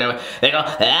to right now. They go.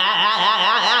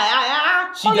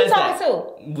 She does that.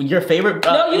 To? Your favorite,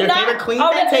 favorite Queen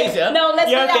Fantasia. No, let's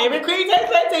favorite Queen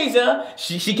Fantasia.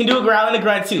 She can do a growl and a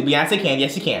grunt too. Beyonce can.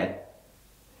 Yes, she can.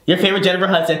 Your favorite Jennifer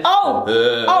Hudson. Oh,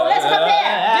 let's compare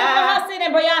Jennifer Hudson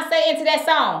and Beyonce into that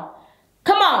song.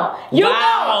 Come on, you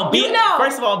know.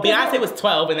 First of all, Beyonce was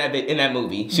 12 in that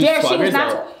movie. She was 12 years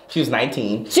old. She was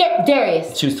 19.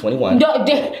 Darius. She was 21.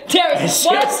 Darius.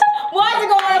 Why is it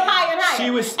going up higher and higher? She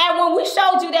was. And when we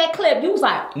showed you that clip, you was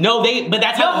like, no, but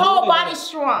that's your how the whole movie body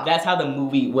shrunk. That's how the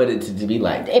movie wanted to be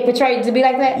like. It portrayed it to be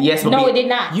like that. Yes, but no, it did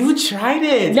not. You tried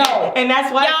it. No, and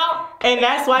that's why. Y'all, and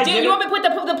that's why. Do you want me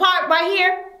to put the part right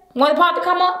here? Want the part to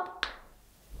come up?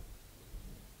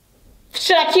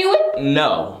 Should I cue it?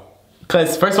 No.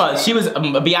 Because first of all,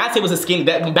 Beyonce was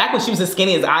back when she was as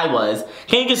skinny as I was.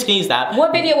 Can you stop?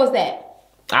 What video was that?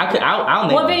 I'll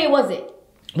name What video was it?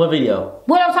 What video?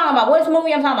 What I'm talking about? What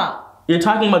movie I'm talking about? You're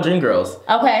talking about Dreamgirls.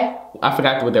 Okay. I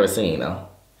forgot what they were singing though.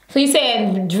 So you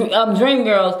saying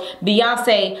Dreamgirls,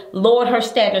 Beyonce lowered her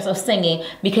standards of singing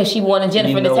because she wanted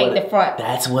Jennifer to take the front.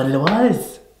 That's what it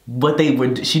was. But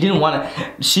she didn't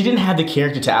have the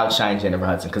character to outshine Jennifer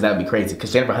Hudson because that would be crazy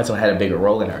because Jennifer Hudson had a bigger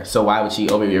role in her. So why would she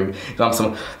over here become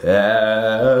some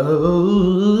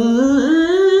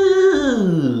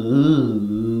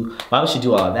why would she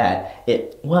do all of that?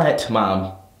 What,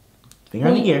 Mom? Finger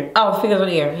on the ear. Oh, finger on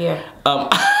the ear, yeah.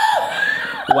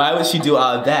 Why would she do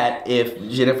all of that if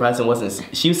Jennifer Hudson wasn't?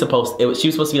 She was supposed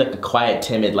to be like a quiet,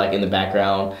 timid, like in the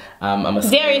background.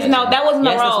 Darius, no, that wasn't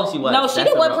the role. That's what she was. No, she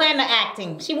wasn't playing the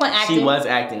acting. She wasn't acting. She was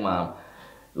acting, Mom.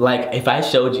 Like if I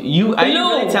showed you, are you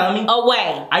really telling me?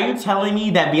 Away. Are you telling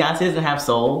me that Beyonce doesn't have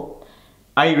soul?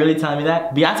 Are you really telling me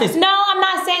that Beyonce's? No, I'm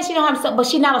not saying she don't have soul, but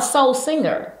she's not a soul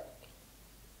singer.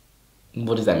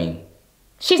 What does that mean?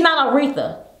 She's not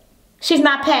Aretha. She's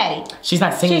not Patty. She's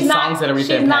not singing songs that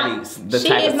Aretha and Patty.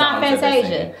 She is not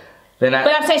Fantasia. But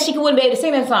I'm saying she wouldn't be able to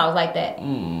sing them songs like that.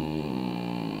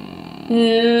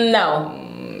 No.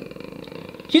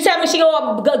 You tell me she go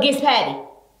up against Patty.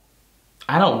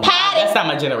 I don't. Patty. That's not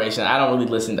my generation. I don't really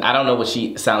listen. I don't know what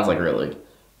she sounds like really.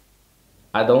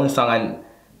 The only song I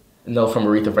know from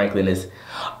Aretha Franklin is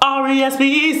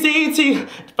R-E-S-P-E-C-T.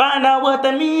 Find out what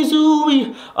that means to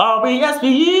me.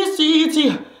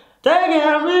 R-E-S-P-E-C-T. They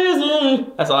can't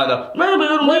reason. That's all I know. What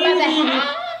about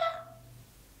that?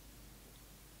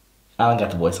 I don't got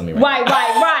the voice on me right.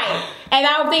 Right. And I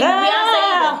don't think Beyonce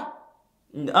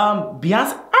either.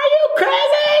 Beyonce, are you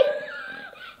crazy?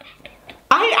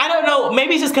 I don't know.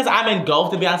 Maybe it's just because I'm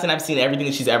engulfed in Beyonce and I've seen everything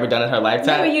that she's ever done in her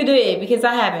lifetime. Maybe you did because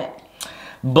I haven't.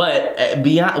 But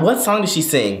Beyonce, what song did she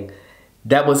sing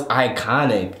that was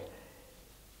iconic?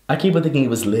 I keep on thinking it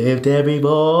was "Lift Every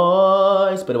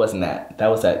Voice," but it wasn't that. That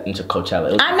was that in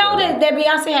Coachella. I know that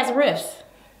Beyonce has riffs.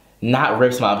 Not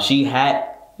riffs, Mom. She had.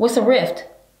 What's a rift?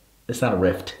 It's not a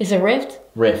rift. It's a rift?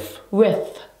 Riff.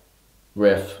 Riff.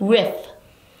 Riff. Riff.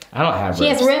 I don't have riffs. She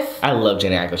has riff? I love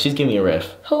Jenny Aiko. She's giving me a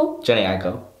riff. Who? Jenny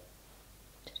Aiko.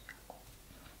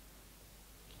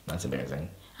 That's embarrassing.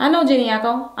 I know Jenny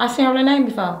Aiko. I seen her name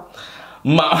before.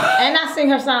 Mom. And I sing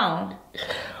her song.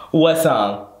 What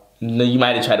song? No, you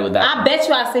might have tried it with that. I bet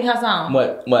you I sing her song.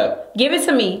 What? Give it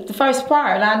to me. The first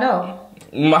part, I know.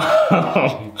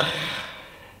 Mom.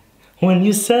 When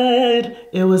you said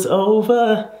it was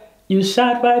over, you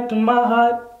shot right through my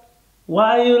heart.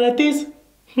 Why you let these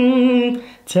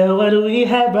tell what we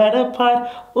had right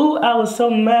apart? Ooh, I was so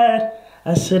mad.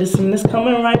 I should have seen this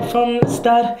coming right from the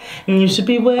start. And you should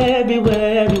beware,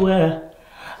 beware, beware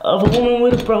of a woman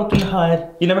with a broken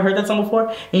heart. You never heard that song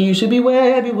before? And you should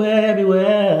beware, beware,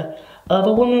 beware of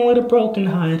a woman with a broken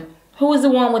heart. Who was the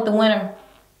one with the winner?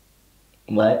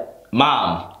 What?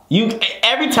 Mom. You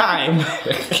every time,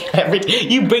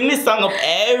 you bring this song up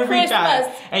every time,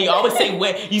 and you always say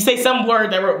you say some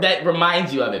word that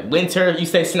reminds you of it. Winter, you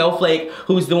say snowflake.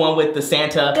 Who's the one with the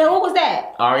Santa? Yeah, what was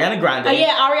that? Ariana Grande. Oh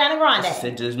yeah, Ariana Grande. She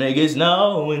said, just make it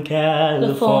snow in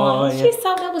California.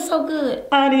 That was so good.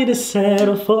 I need to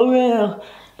settle for real.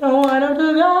 Don't want her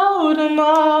to go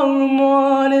tomorrow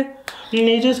morning.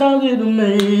 Need just something to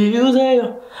make you say.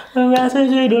 You don't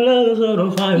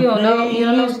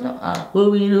know.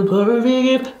 Will be the perfect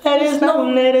gift. Let it snow,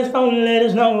 let it snow, let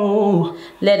it snow.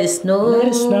 Let it snow. Let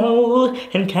it snow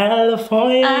in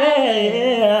California.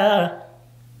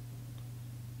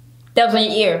 That was on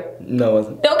your ear. No, it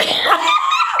wasn't. Okay.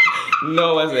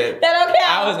 No, it wasn't. That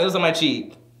okay. It was on my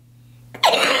cheek.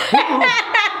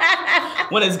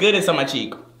 When it's good, it's on my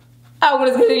cheek. Oh, when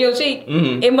it's good in your cheek?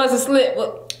 Mm-hmm. It must have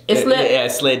slipped. It slipped? Yeah,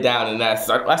 it slid down and I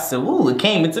said, ooh, it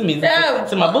came into me,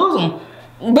 to my bosom.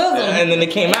 And then it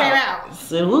came out. I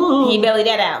said, ooh. He bellied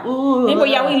that out. Ooh. Hey, boy,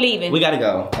 y'all, we leaving. We gotta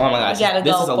go. Oh my gosh.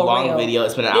 This is a long video.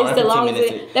 It's been an hour and 15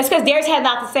 minutes. That's because Darius had a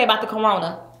lot to say about the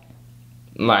corona.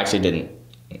 No, I actually didn't.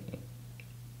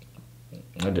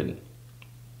 I didn't.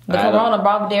 The corona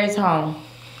brought Darius home.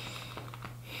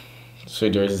 So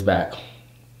Darius is back.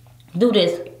 Do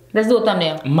this. Let's do a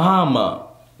thumbnail. Mama.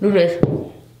 Do this.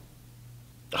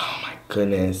 Oh my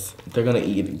goodness. They're gonna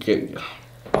eat it. Good.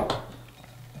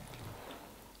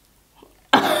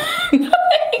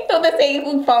 So they say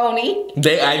you phony.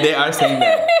 They are saying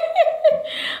that.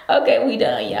 Okay, we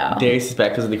done, y'all. Darius is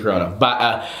back because of the corona.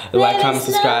 But like, comment,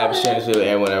 subscribe, share this video,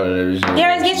 and whatever.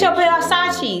 Darius, get your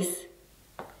Versace's.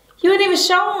 You didn't even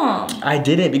show them. I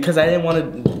didn't because I didn't want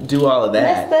to do all of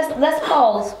that. Let's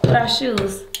pose with our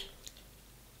shoes.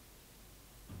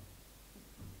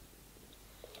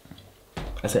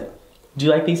 That's it. Do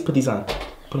you like these? Put these on.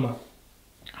 Put them on.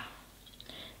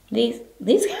 These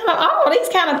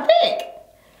kind of thick.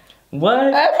 What?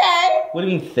 Okay. What do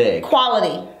you mean thick?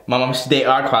 Quality. Mama, they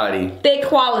are quality. Thick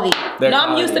quality. They're I'm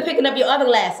quality. used to picking up your other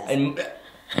glasses. And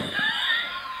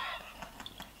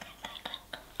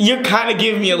you're kind of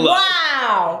giving me a look.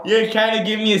 Wow. You're kind of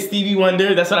giving me a Stevie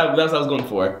Wonder. That's what I was going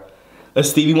for. A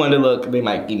Stevie Wonder look. They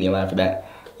might give me a laugh for that.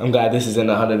 I'm glad this is in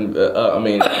 100. I'm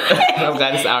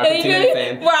glad this is hour 15 minutes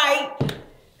in. Right.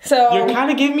 So you're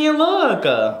kind of giving me a look.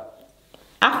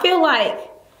 I feel like.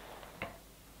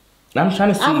 I'm trying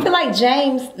to see. I feel like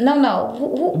James.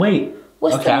 No. Wait.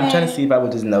 What's okay, the I'm man? trying to see if I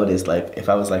would just notice, like, if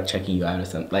I was like checking you out or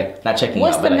something. Like, not checking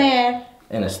What's you out, the but man? like,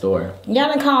 in a store. Y'all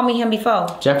done called me him before.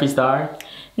 Jeffree Star.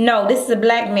 No, this is a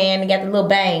black man that got the little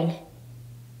bang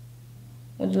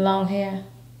with the long hair.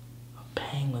 A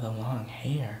bang with a long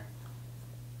hair.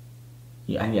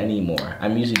 Yeah, I need more.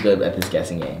 I'm usually good at this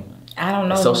guessing game. I don't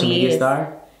know. A social who he media is.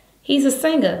 star. He's a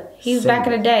singer. He was back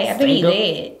in the day. I think he's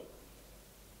dead.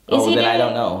 Is he then dead? I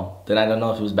don't know. Then I don't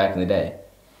know if he was back in the day.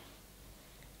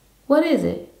 What is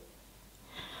it?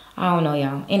 I don't know,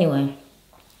 y'all. Anyway.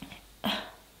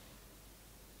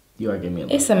 You are giving me a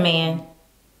look. It's a man.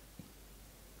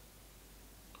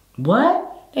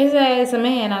 What? They say it's a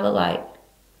man I look like.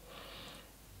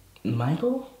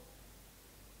 Michael?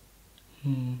 I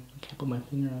can't put my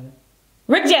finger on it.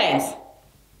 Rick James.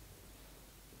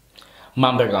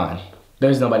 Mom, they're gone.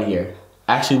 There's nobody here.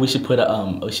 Actually, we should put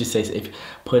a we should say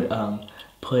put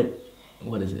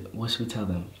what is it? What should we tell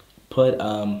them? Put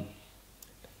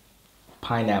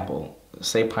pineapple.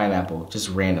 Say pineapple. Just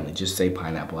randomly. Just say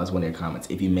pineapple as one of your comments.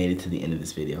 If you made it to the end of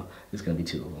this video, there's gonna be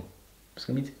 2 of them. It's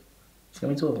gonna be 2. It's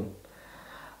gonna be 2 of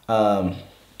them.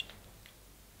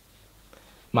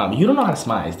 Mom, you don't know how to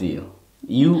smize, do you?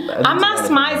 I'm not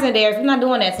smizing there. We're not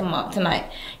doing that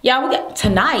tonight. Y'all, we got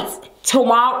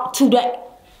tomorrow, today.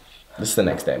 This is the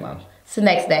next day, Mom. It's the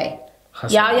next day.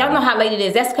 Y'all know how late it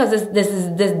is. That's because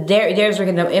this Darius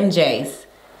drinking them MJs.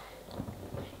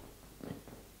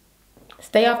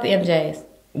 Stay off the MJs.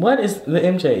 What is the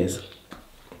MJs?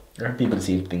 There are people to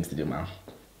see things to do, Mom.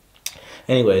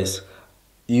 Anyways,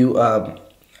 you don't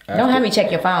have me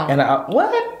check your phone. And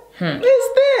what is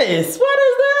this? What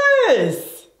is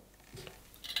this?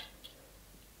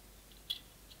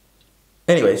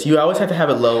 Anyways, you always have to have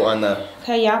it low on the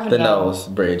nose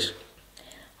bridge.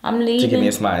 I'm leaving. To give me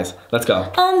a smile. Let's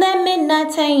go. On that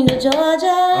midnight train to Georgia.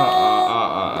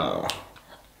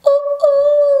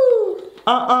 Ooh.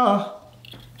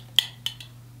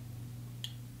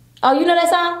 Oh, you know that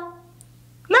song?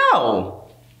 No.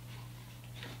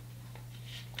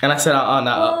 And I said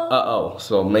not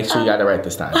so make sure you got it right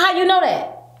this time. How you know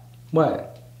that?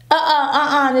 What?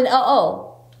 Then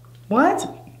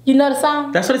What? You know the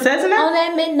song? That's what it says in there? On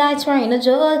that midnight train to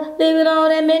Georgia. Leaving on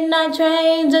that midnight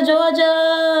train to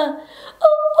Georgia.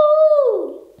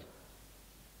 Ooh.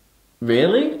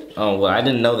 Really? Oh, well, I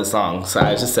didn't know the song, so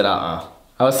I just said I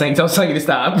was saying, don't tell you to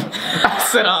stop. I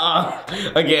said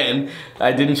again.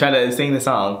 I didn't try to sing the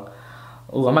song.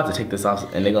 Oh, I'm about to take this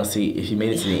off, and they're going to see if you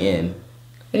made it to the end.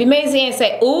 If you made it to the end,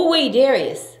 say, ooh wee,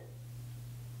 Darius.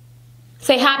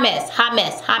 Say hot mess, hot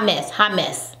mess, hot mess, hot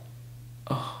mess.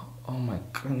 Oh my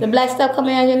goodness. The black stuff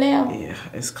coming out your nail? Yeah,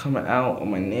 it's coming out on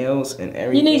my nails and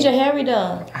everything. You need your hair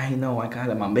redone. I know, I got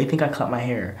it, Mom. They think I cut my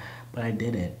hair, but I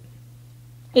didn't.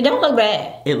 It don't look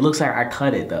bad. It looks like I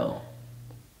cut it, though.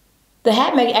 The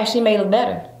hat actually made it look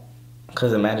better.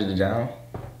 Because it matted it down?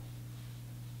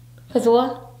 Because of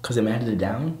what? Because it matted it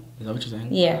down? Is that what you're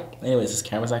saying? Yeah. Anyways, this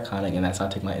camera's iconic, and that's how I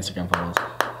take my Instagram photos.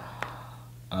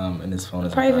 And this phone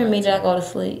is Pray for me that I go to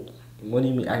sleep. What do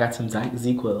you mean? I got some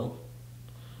ZzzQuil.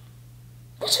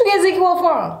 What you get ZzzQuil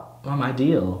from?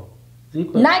 Ideal.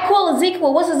 ZzzQuil. NyQuil or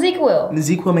ZzzQuil? What's a ZzzQuil? The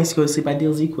ZzzQuil makes you go to sleep.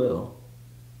 Ideal ZzzQuil.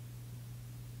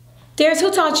 Darius,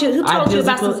 who told you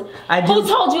about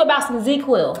some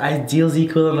ZzzQuil? Ideal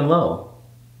ZzzQuil on the low.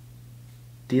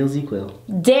 Deal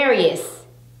ZzzQuil. Darius.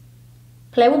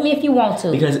 Play with me if you want to.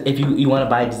 Because if you want to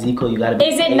buy ZzzQuil, you gotta be.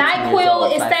 Is it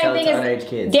NyQuil? It's same thing as underage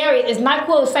kids. Darius. Is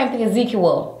NyQuil the same thing as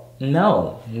ZzzQuil?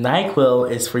 No,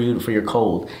 NyQuil is for your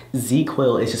cold.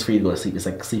 Z-Quil is just for you to go to sleep. It's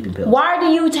like sleeping pills. Why do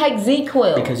you take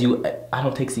Z-Quil? Because I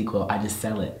don't take Z-Quil. I just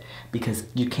sell it because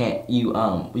you can't. You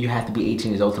have to be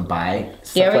 18 years old to buy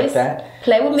stuff Darius, like that.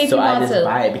 Play with me if you want to. So I just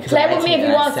buy it because play with me if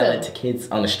you want to. I sell it to kids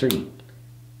on the street.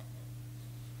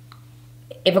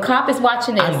 If a cop is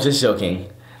watching this, I'm just joking,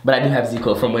 but I do have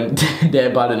Z-Quil from when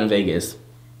Dad bought it in Vegas.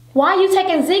 Why are you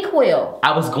taking Z-Quil?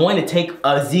 I was going to take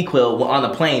a Z-Quil on the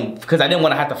plane because I didn't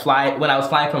want to have to fly when I was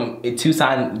flying from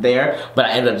Tucson there, but I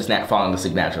ended up just not falling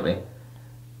asleep naturally.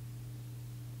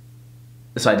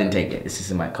 So I didn't take it. It's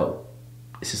just in my coat.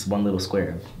 It's just one little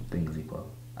square thing, Z-Quil.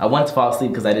 I wanted to fall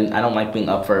asleep because I don't like being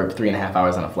up for 3.5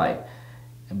 hours on a flight,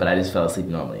 but I just fell asleep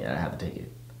normally and I had to take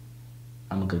it.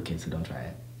 I'm a good kid, so don't try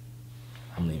it.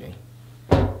 I'm leaving.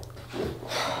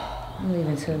 I'm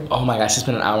leaving too. Oh my gosh, it's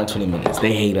been an hour and 20 minutes.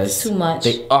 They hate us. Too much.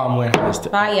 I'm wearing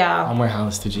Hollister. Bye, y'all. I'm wearing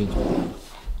Hollister jeans.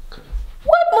 What's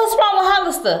wrong with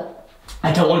Hollister?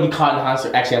 I don't want to be caught in a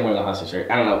Hollister. Actually, I'm wearing a Hollister shirt.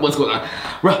 I don't know what's going on.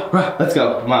 Ruh, let's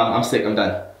go. Mom, I'm sick. I'm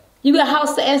done. You got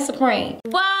Hollister and Supreme.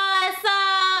 What's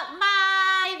up,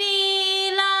 my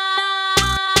beloved?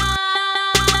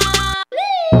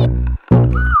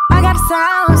 I got a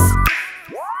sauce.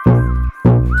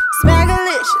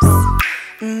 Smackalicious.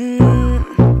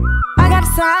 I got a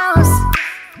sauce.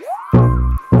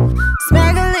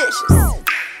 Smackalicious.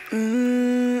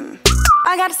 I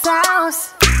got a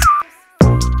sauce.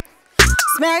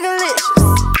 Smackalicious.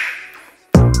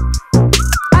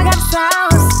 I got a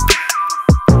sauce.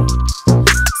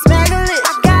 Smackalicious. I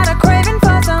got a craving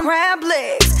for some crab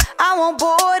legs. I want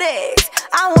boiled eggs.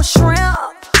 I want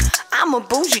shrimp. I'm a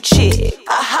bougie chick.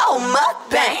 A whole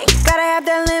mukbang. Gotta have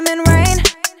that lemon rain.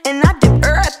 And I dip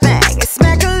everything. It's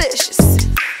smackalicious.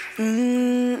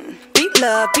 Beat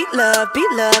love, beat love,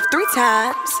 beat love 3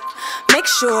 times. Make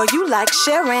sure you like,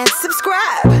 share, and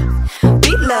subscribe.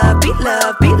 Beat love, beat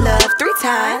love, beat love 3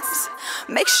 times.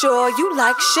 Make sure you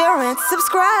like, share, and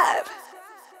subscribe.